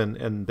days,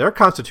 and their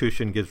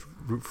constitution gives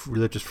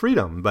religious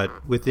freedom,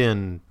 but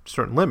within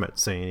certain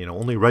limits, saying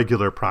only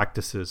regular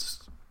practices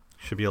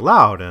should be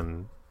allowed.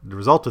 And the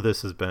result of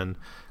this has been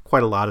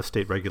quite a lot of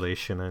state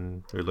regulation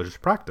and religious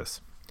practice.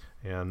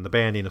 and the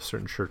banning of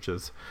certain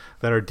churches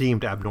that are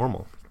deemed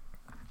abnormal.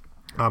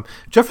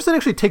 Jefferson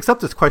actually takes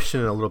up this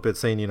question a little bit,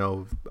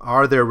 saying,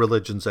 are there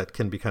religions that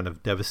can be kind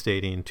of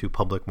devastating to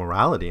public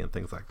morality and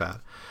things like that?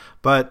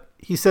 But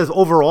he says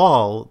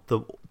overall,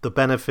 the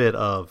benefit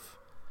of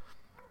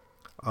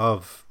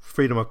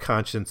freedom of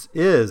conscience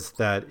is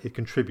that it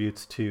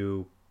contributes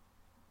to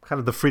kind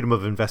of the freedom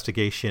of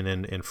investigation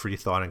and free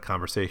thought and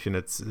conversation.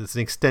 It's an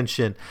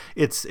extension.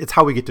 It's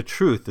how we get to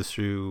truth is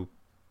through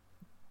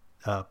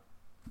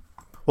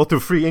through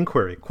free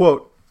inquiry.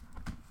 Quote,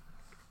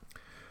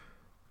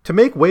 to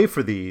make way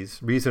for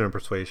these, reason and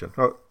persuasion.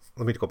 Oh,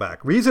 let me go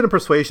back. Reason and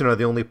persuasion are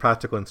the only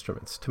practical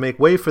instruments. To make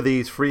way for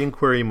these, free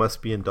inquiry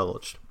must be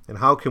indulged. And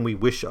how can we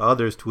wish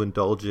others to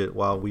indulge it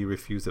while we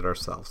refuse it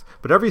ourselves?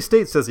 But every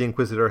state, says the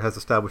Inquisitor, has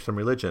established some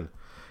religion.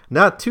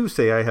 Not two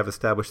say, I have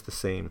established the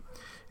same.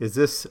 Is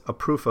this a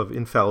proof of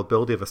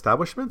infallibility of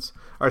establishments?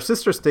 Our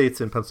sister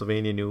states in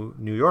Pennsylvania and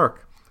New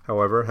York,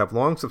 however, have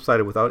long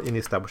subsided without any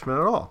establishment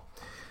at all.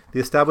 The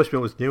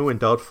establishment was new and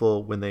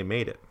doubtful when they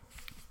made it.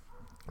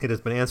 It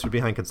has been answered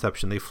behind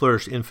conception. They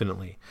flourish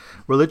infinitely.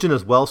 Religion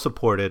is well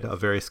supported,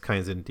 of various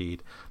kinds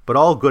indeed, but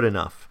all good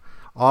enough,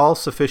 all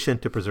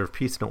sufficient to preserve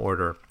peace and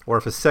order. Or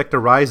if a sect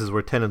arises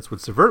where tenets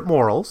would subvert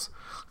morals,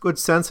 good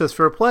sense has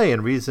fair play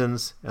and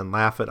reasons and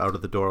laugh it out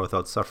of the door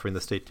without suffering the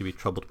state to be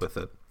troubled with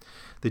it.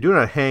 They do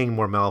not hang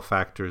more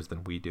malefactors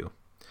than we do.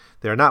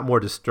 They are not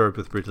more disturbed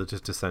with religious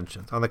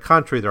dissensions. On the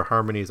contrary, their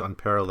harmony is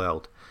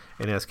unparalleled,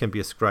 and as can be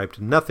ascribed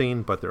to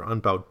nothing but their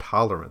unbound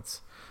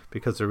tolerance,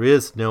 because there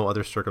is no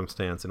other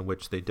circumstance in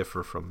which they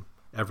differ from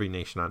every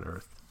nation on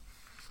earth.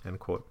 End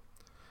quote.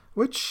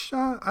 Which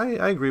I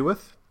agree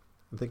with.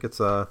 I think it's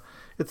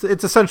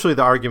essentially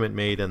the argument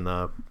made in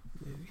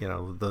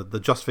the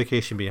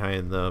justification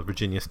behind the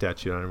Virginia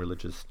Statute on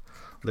Religious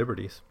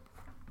Liberties.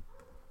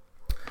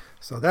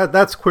 So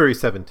that's query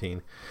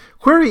 17.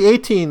 Query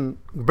 18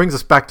 brings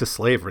us back to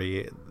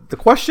slavery. The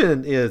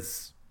question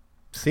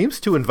seems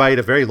to invite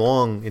a very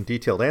long and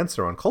detailed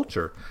answer on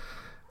culture.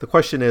 The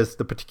question is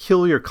the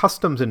peculiar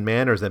customs and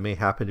manners that may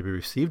happen to be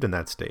received in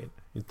that state.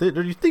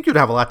 You think you'd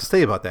have a lot to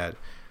say about that.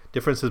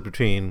 Differences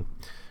between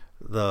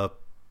the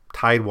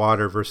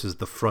tidewater versus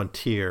the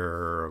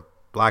frontier,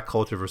 black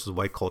culture versus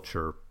white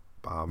culture,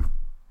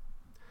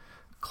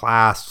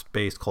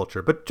 class-based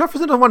culture. But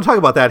Jefferson doesn't want to talk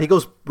about that. He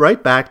goes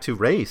right back to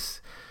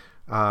race.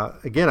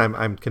 Again,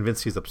 I'm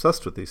convinced he's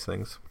obsessed with these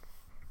things.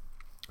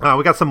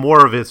 We got some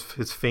more of his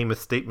famous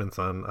statements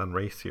on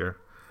race here.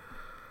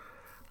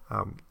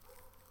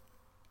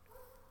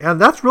 And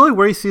that's really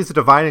where he sees the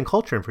divide in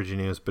culture in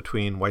Virginia is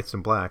between whites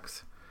and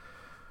blacks.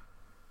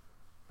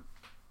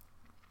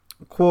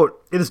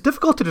 Quote, it is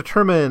difficult to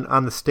determine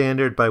on the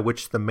standard by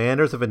which the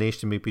manners of a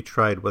nation may be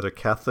tried, whether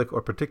Catholic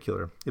or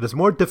particular. It is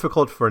more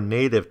difficult for a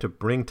native to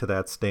bring to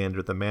that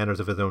standard the manners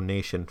of his own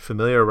nation,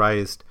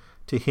 familiarized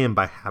to him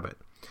by habit.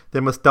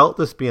 There must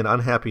doubtless be an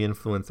unhappy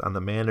influence on the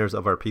manners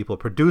of our people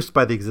produced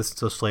by the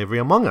existence of slavery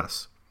among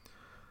us.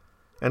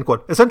 End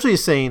quote. Essentially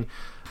he's saying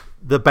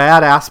the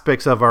bad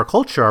aspects of our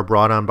culture are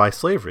brought on by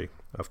slavery.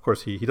 Of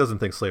course, he doesn't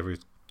think slavery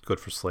is good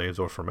for slaves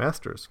or for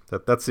masters.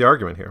 That's the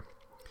argument here.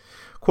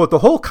 Quote, the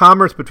whole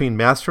commerce between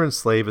master and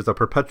slave is a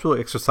perpetual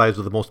exercise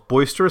of the most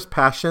boisterous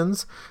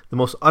passions, the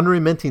most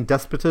unrelenting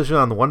despotism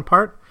on the one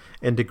part,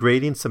 and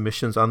degrading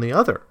submissions on the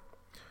other.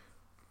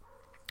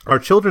 Our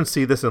children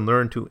see this and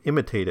learn to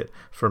imitate it,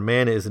 for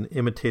man is an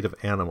imitative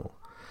animal.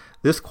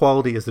 This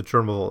quality is the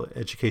germ of all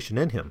education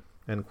in him.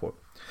 End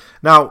quote.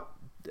 Now,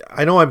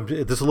 I know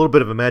there's a little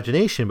bit of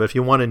imagination, but if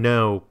you want to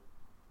know,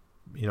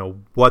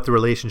 what the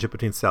relationship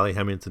between Sally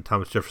Hemings and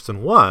Thomas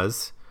Jefferson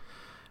was,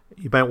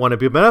 you might want to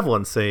be benevolent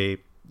and say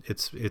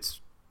it's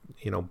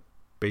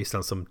based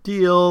on some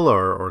deal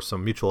or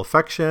some mutual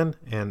affection,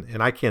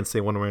 and I can't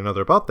say one way or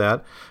another about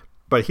that.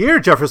 But here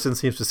Jefferson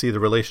seems to see the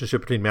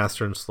relationship between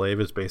master and slave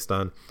is based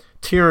on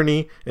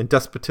tyranny and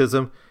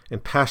despotism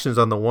and passions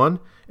on the one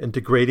and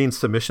degrading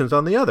submissions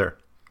on the other.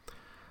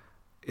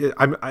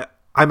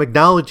 I'm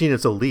acknowledging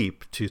it's a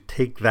leap to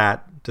take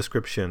that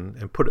description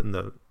and put it in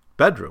the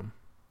bedroom,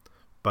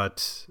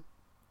 but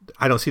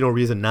I don't see no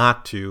reason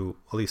not to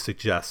at least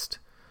suggest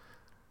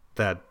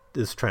that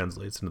this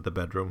translates into the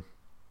bedroom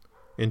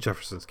in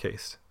Jefferson's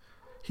case.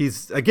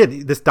 This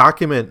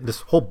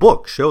whole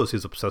book shows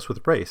he's obsessed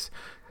with race.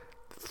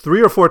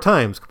 3 or 4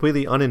 times,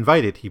 completely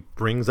uninvited, he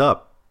brings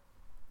up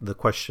the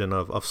question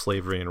of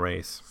slavery and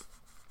race.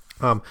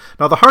 Now,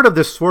 the heart of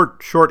this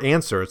short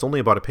answer, it's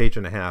only about a page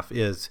and a half,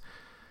 is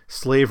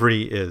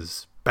slavery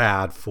is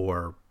bad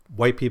for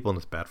white people and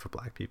it's bad for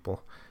black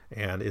people,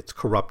 and it's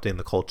corrupting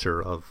the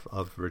culture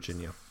of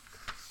Virginia.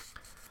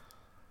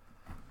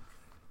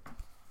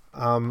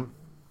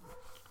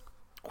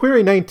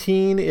 Query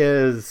 19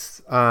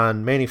 is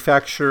on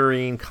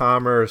manufacturing,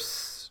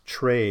 commerce,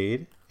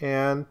 trade,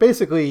 and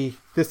basically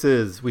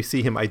we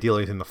see him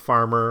idealizing the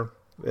farmer,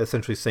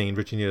 essentially saying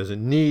Virginia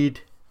doesn't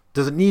need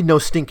no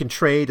stinking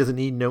trade, doesn't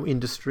need no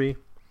industry.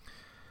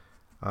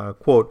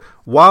 Quote,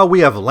 while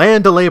we have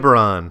land to labor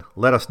on,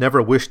 let us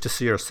never wish to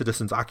see our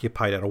citizens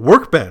occupied at a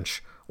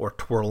workbench or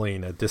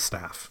twirling a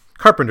distaff.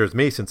 Carpenters,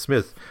 masons,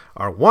 smiths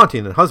are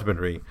wanting in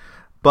husbandry,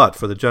 but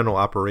for the general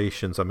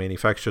operations of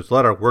manufacturers,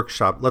 let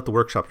the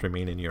workshops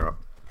remain in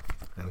Europe.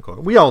 And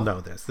we all know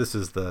this. This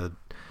is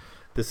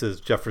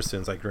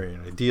Jefferson's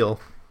agrarian ideal.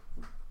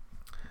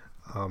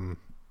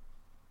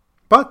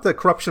 But the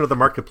corruption of the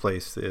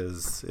marketplace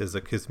is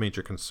his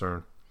major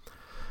concern.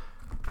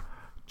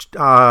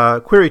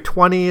 Query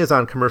 20 is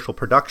on commercial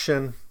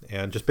production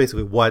and just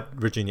basically what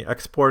Virginia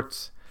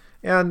exports.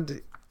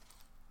 And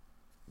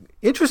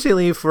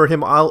interestingly, for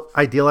him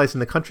idealizing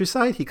the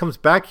countryside, he comes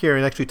back here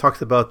and actually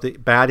talks about the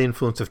bad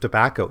influence of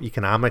tobacco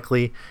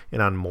economically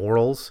and on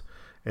morals.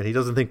 And he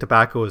doesn't think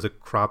tobacco is a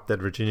crop that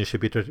Virginia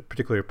should be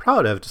particularly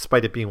proud of,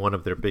 despite it being one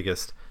of their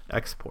biggest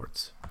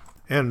exports.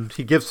 And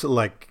he gives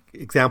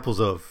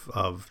examples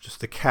of just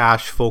the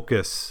cash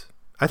focus.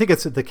 I think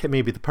it's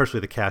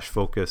partially the cash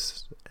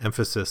focus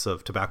emphasis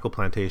of tobacco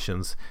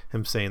plantations.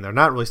 Him saying they're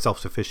not really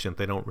self-sufficient.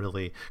 They don't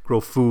really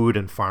grow food,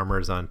 and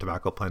farmers on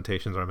tobacco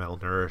plantations are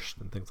malnourished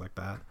and things like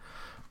that.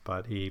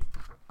 But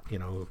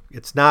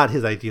it's not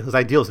his ideal. His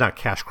ideal is not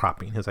cash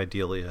cropping. His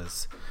ideal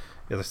is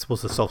I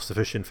suppose, a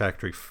self-sufficient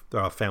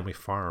family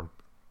farm.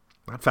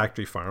 Not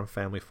factory farm,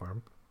 family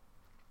farm.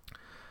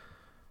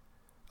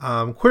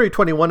 Query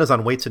 21 is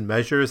on weights and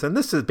measures, and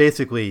this is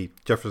basically,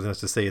 Jefferson has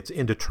to say it's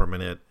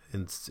indeterminate.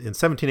 In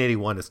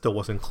 1781, it still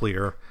wasn't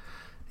clear,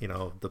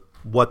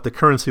 what the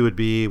currency would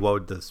be, what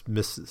would the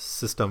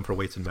system for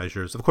weights and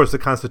measures. Of course, the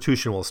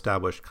Constitution will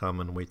establish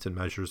common weights and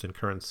measures in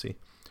currency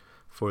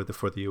for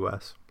the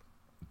U.S.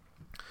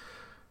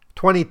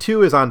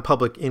 22 is on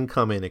public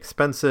income and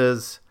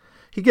expenses.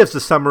 He gives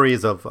the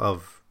summaries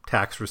of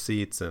tax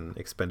receipts and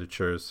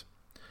expenditures.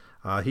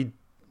 I think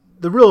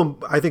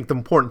the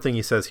important thing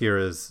he says here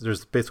is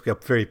there's basically a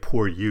very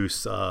poor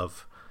use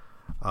of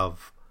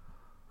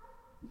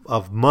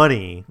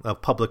money,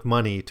 of public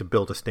money, to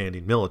build a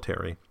standing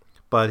military.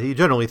 But he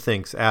generally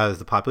thinks as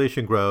the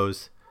population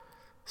grows,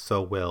 so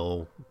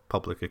will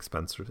public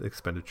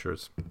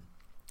expenditures.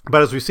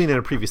 But as we've seen in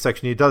a previous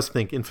section, he does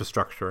think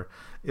infrastructure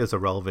is a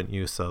relevant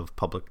use of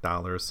public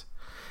dollars.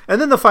 And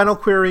then the final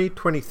query,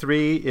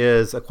 23,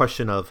 is a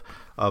question of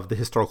the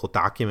historical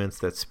documents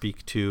that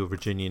speak to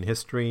Virginian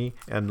history.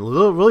 And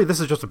really, this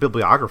is just a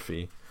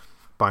bibliography,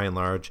 by and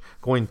large,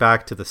 going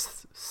back to the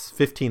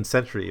 15th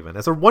century even.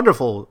 It's a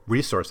wonderful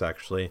resource,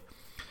 actually,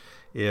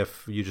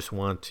 if you just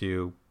want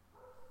to,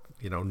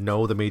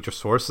 know the major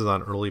sources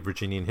on early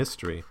Virginian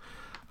history.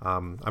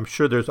 I'm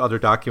sure there's other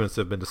documents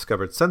that have been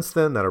discovered since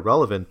then that are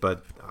relevant,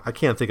 but I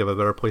can't think of a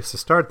better place to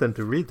start than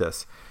to read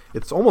this.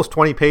 It's almost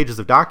 20 pages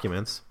of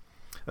documents,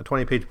 a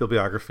 20-page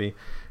bibliography,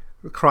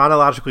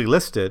 chronologically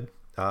listed,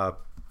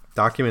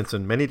 documents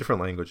in many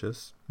different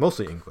languages,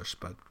 mostly English,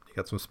 but you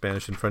got some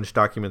Spanish and French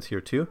documents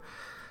here too.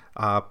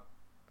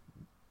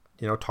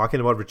 Talking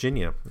about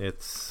Virginia.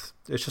 It's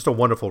just a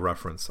wonderful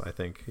reference, I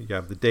think. You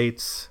have the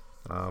dates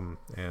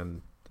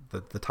and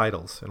the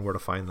titles and where to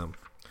find them.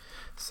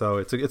 So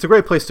it's a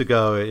great place to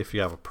go if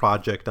you have a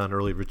project on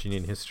early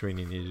Virginian history and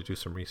you need to do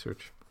some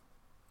research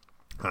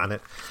on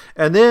it.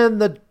 And then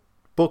the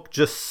book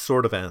just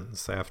sort of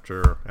ends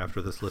after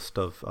this list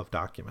of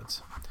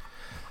documents.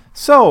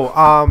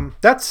 So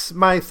that's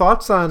my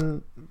thoughts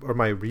on, or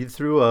my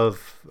read-through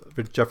of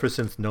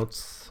Jefferson's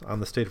notes on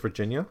the state of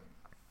Virginia.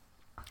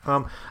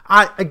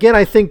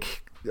 I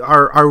think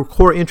our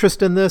core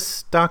interest in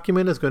this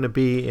document is going to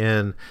be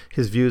in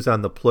his views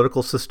on the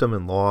political system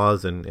and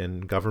laws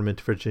and government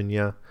of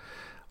Virginia,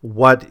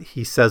 what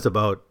he says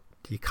about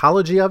the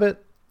ecology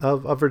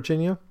of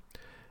Virginia,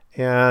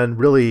 and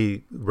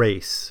really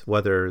race,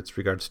 whether it's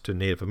regards to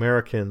Native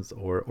Americans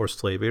or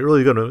slavery.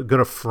 Really going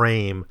to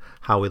frame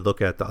how we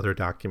look at the other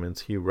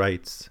documents he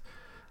writes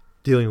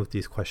dealing with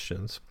these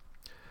questions.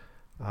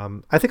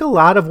 I think a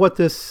lot of what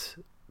this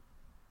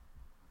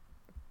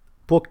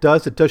book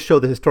does, it does show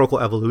the historical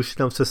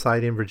evolution of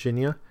society in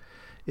Virginia.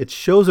 It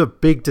shows a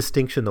big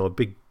distinction, though, a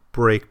big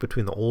break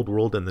between the old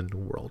world and the new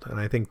world. And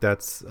I think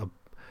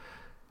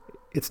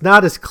it's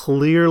not as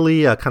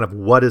clearly a kind of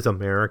what is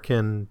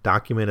American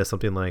document as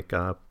something like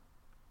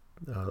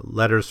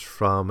Letters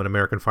from an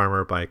American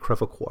Farmer by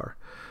Crevecoeur,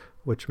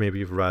 which maybe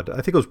you've read.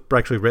 I think it was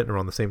actually written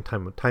around the same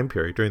time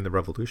period during the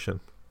Revolution.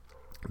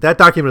 That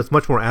document is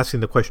much more asking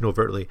the question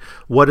overtly,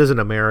 what is an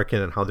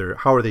American and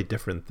how are they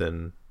different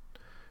than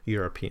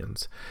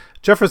Europeans?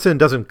 Jefferson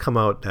doesn't come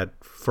out that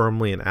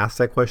firmly and ask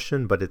that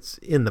question, but it's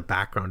in the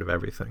background of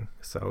everything.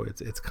 So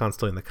it's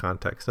constantly in the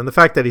context. And the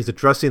fact that he's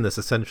addressing this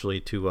essentially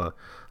to a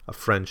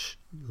French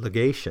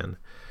legation,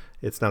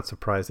 it's not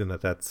surprising that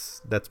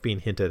that's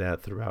being hinted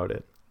at throughout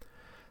it.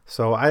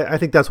 So I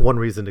think that's one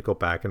reason to go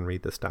back and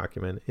read this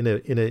document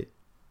in a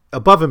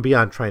above and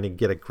beyond trying to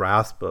get a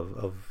grasp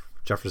of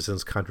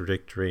Jefferson's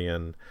contradictory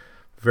and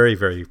very,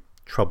 very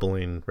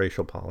troubling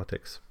racial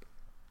politics.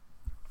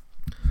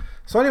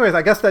 So anyways,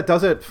 I guess that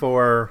does it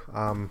for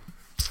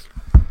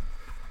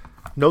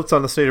notes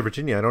on the state of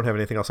Virginia. I don't have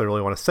anything else I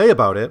really want to say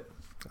about it.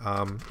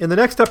 In the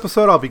next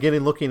episode, I'll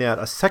begin looking at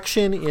a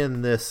section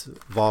in this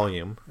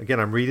volume. Again,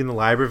 I'm reading the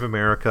Library of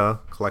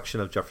America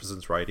collection of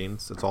Jefferson's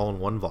writings. It's all in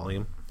one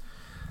volume.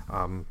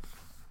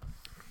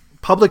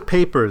 Public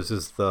papers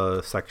is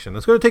the section.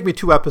 It's going to take me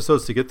 2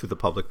 episodes to get through the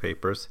public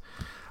papers.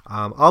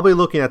 I'll be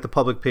looking at the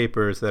public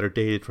papers that are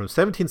dated from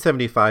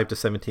 1775 to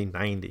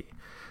 1790,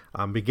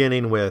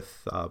 beginning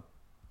with, I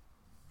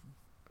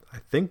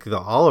think, the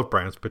Olive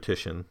Branch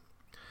petition,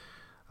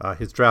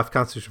 his draft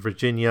Constitution of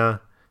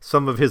Virginia,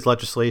 some of his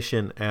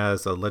legislation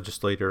as a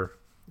legislator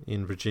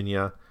in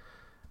Virginia,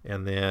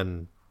 and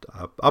then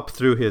up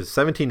through his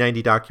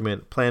 1790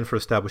 document, Plan for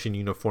Establishing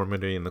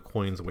Uniformity in the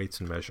Coins, Weights,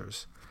 and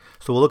Measures.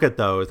 So we'll look at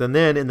those. And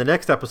then in the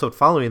next episode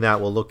following that,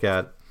 we'll look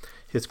at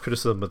his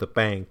criticism of the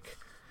bank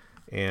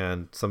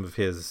and some of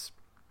his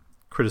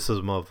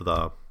criticism of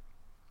the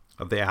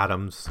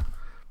Adams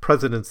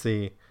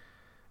presidency,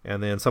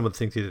 and then some of the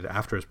things he did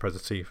after his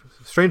presidency.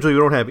 Strangely, we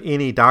don't have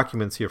any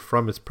documents here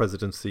from his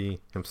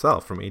presidency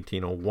himself from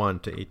 1801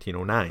 to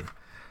 1809.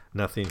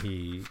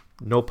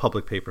 No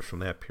public papers from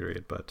that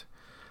period, but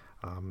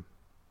a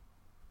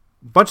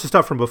bunch of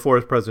stuff from before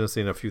his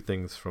presidency and a few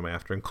things from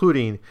after,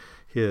 including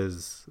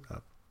his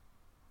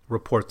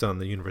reports on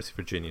the University of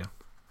Virginia.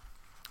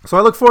 So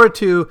I look forward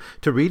to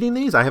reading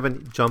these. I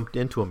haven't jumped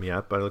into them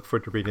yet, but I look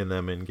forward to reading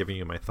them and giving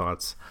you my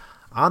thoughts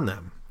on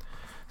them.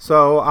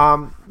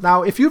 So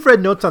now, if you've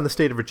read Notes on the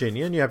State of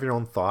Virginia and you have your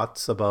own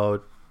thoughts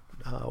about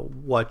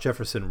what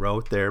Jefferson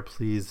wrote there,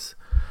 please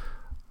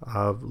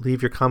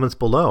leave your comments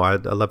below.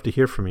 I'd love to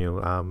hear from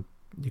you.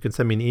 You can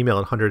send me an email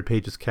at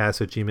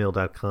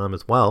 100pagescast@gmail.com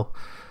as well.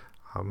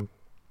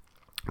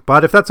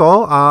 But if that's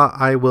all,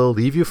 I will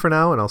leave you for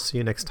now, and I'll see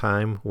you next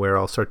time, where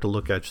I'll start to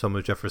look at some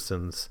of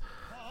Jefferson's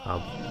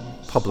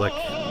public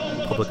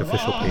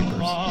official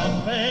papers.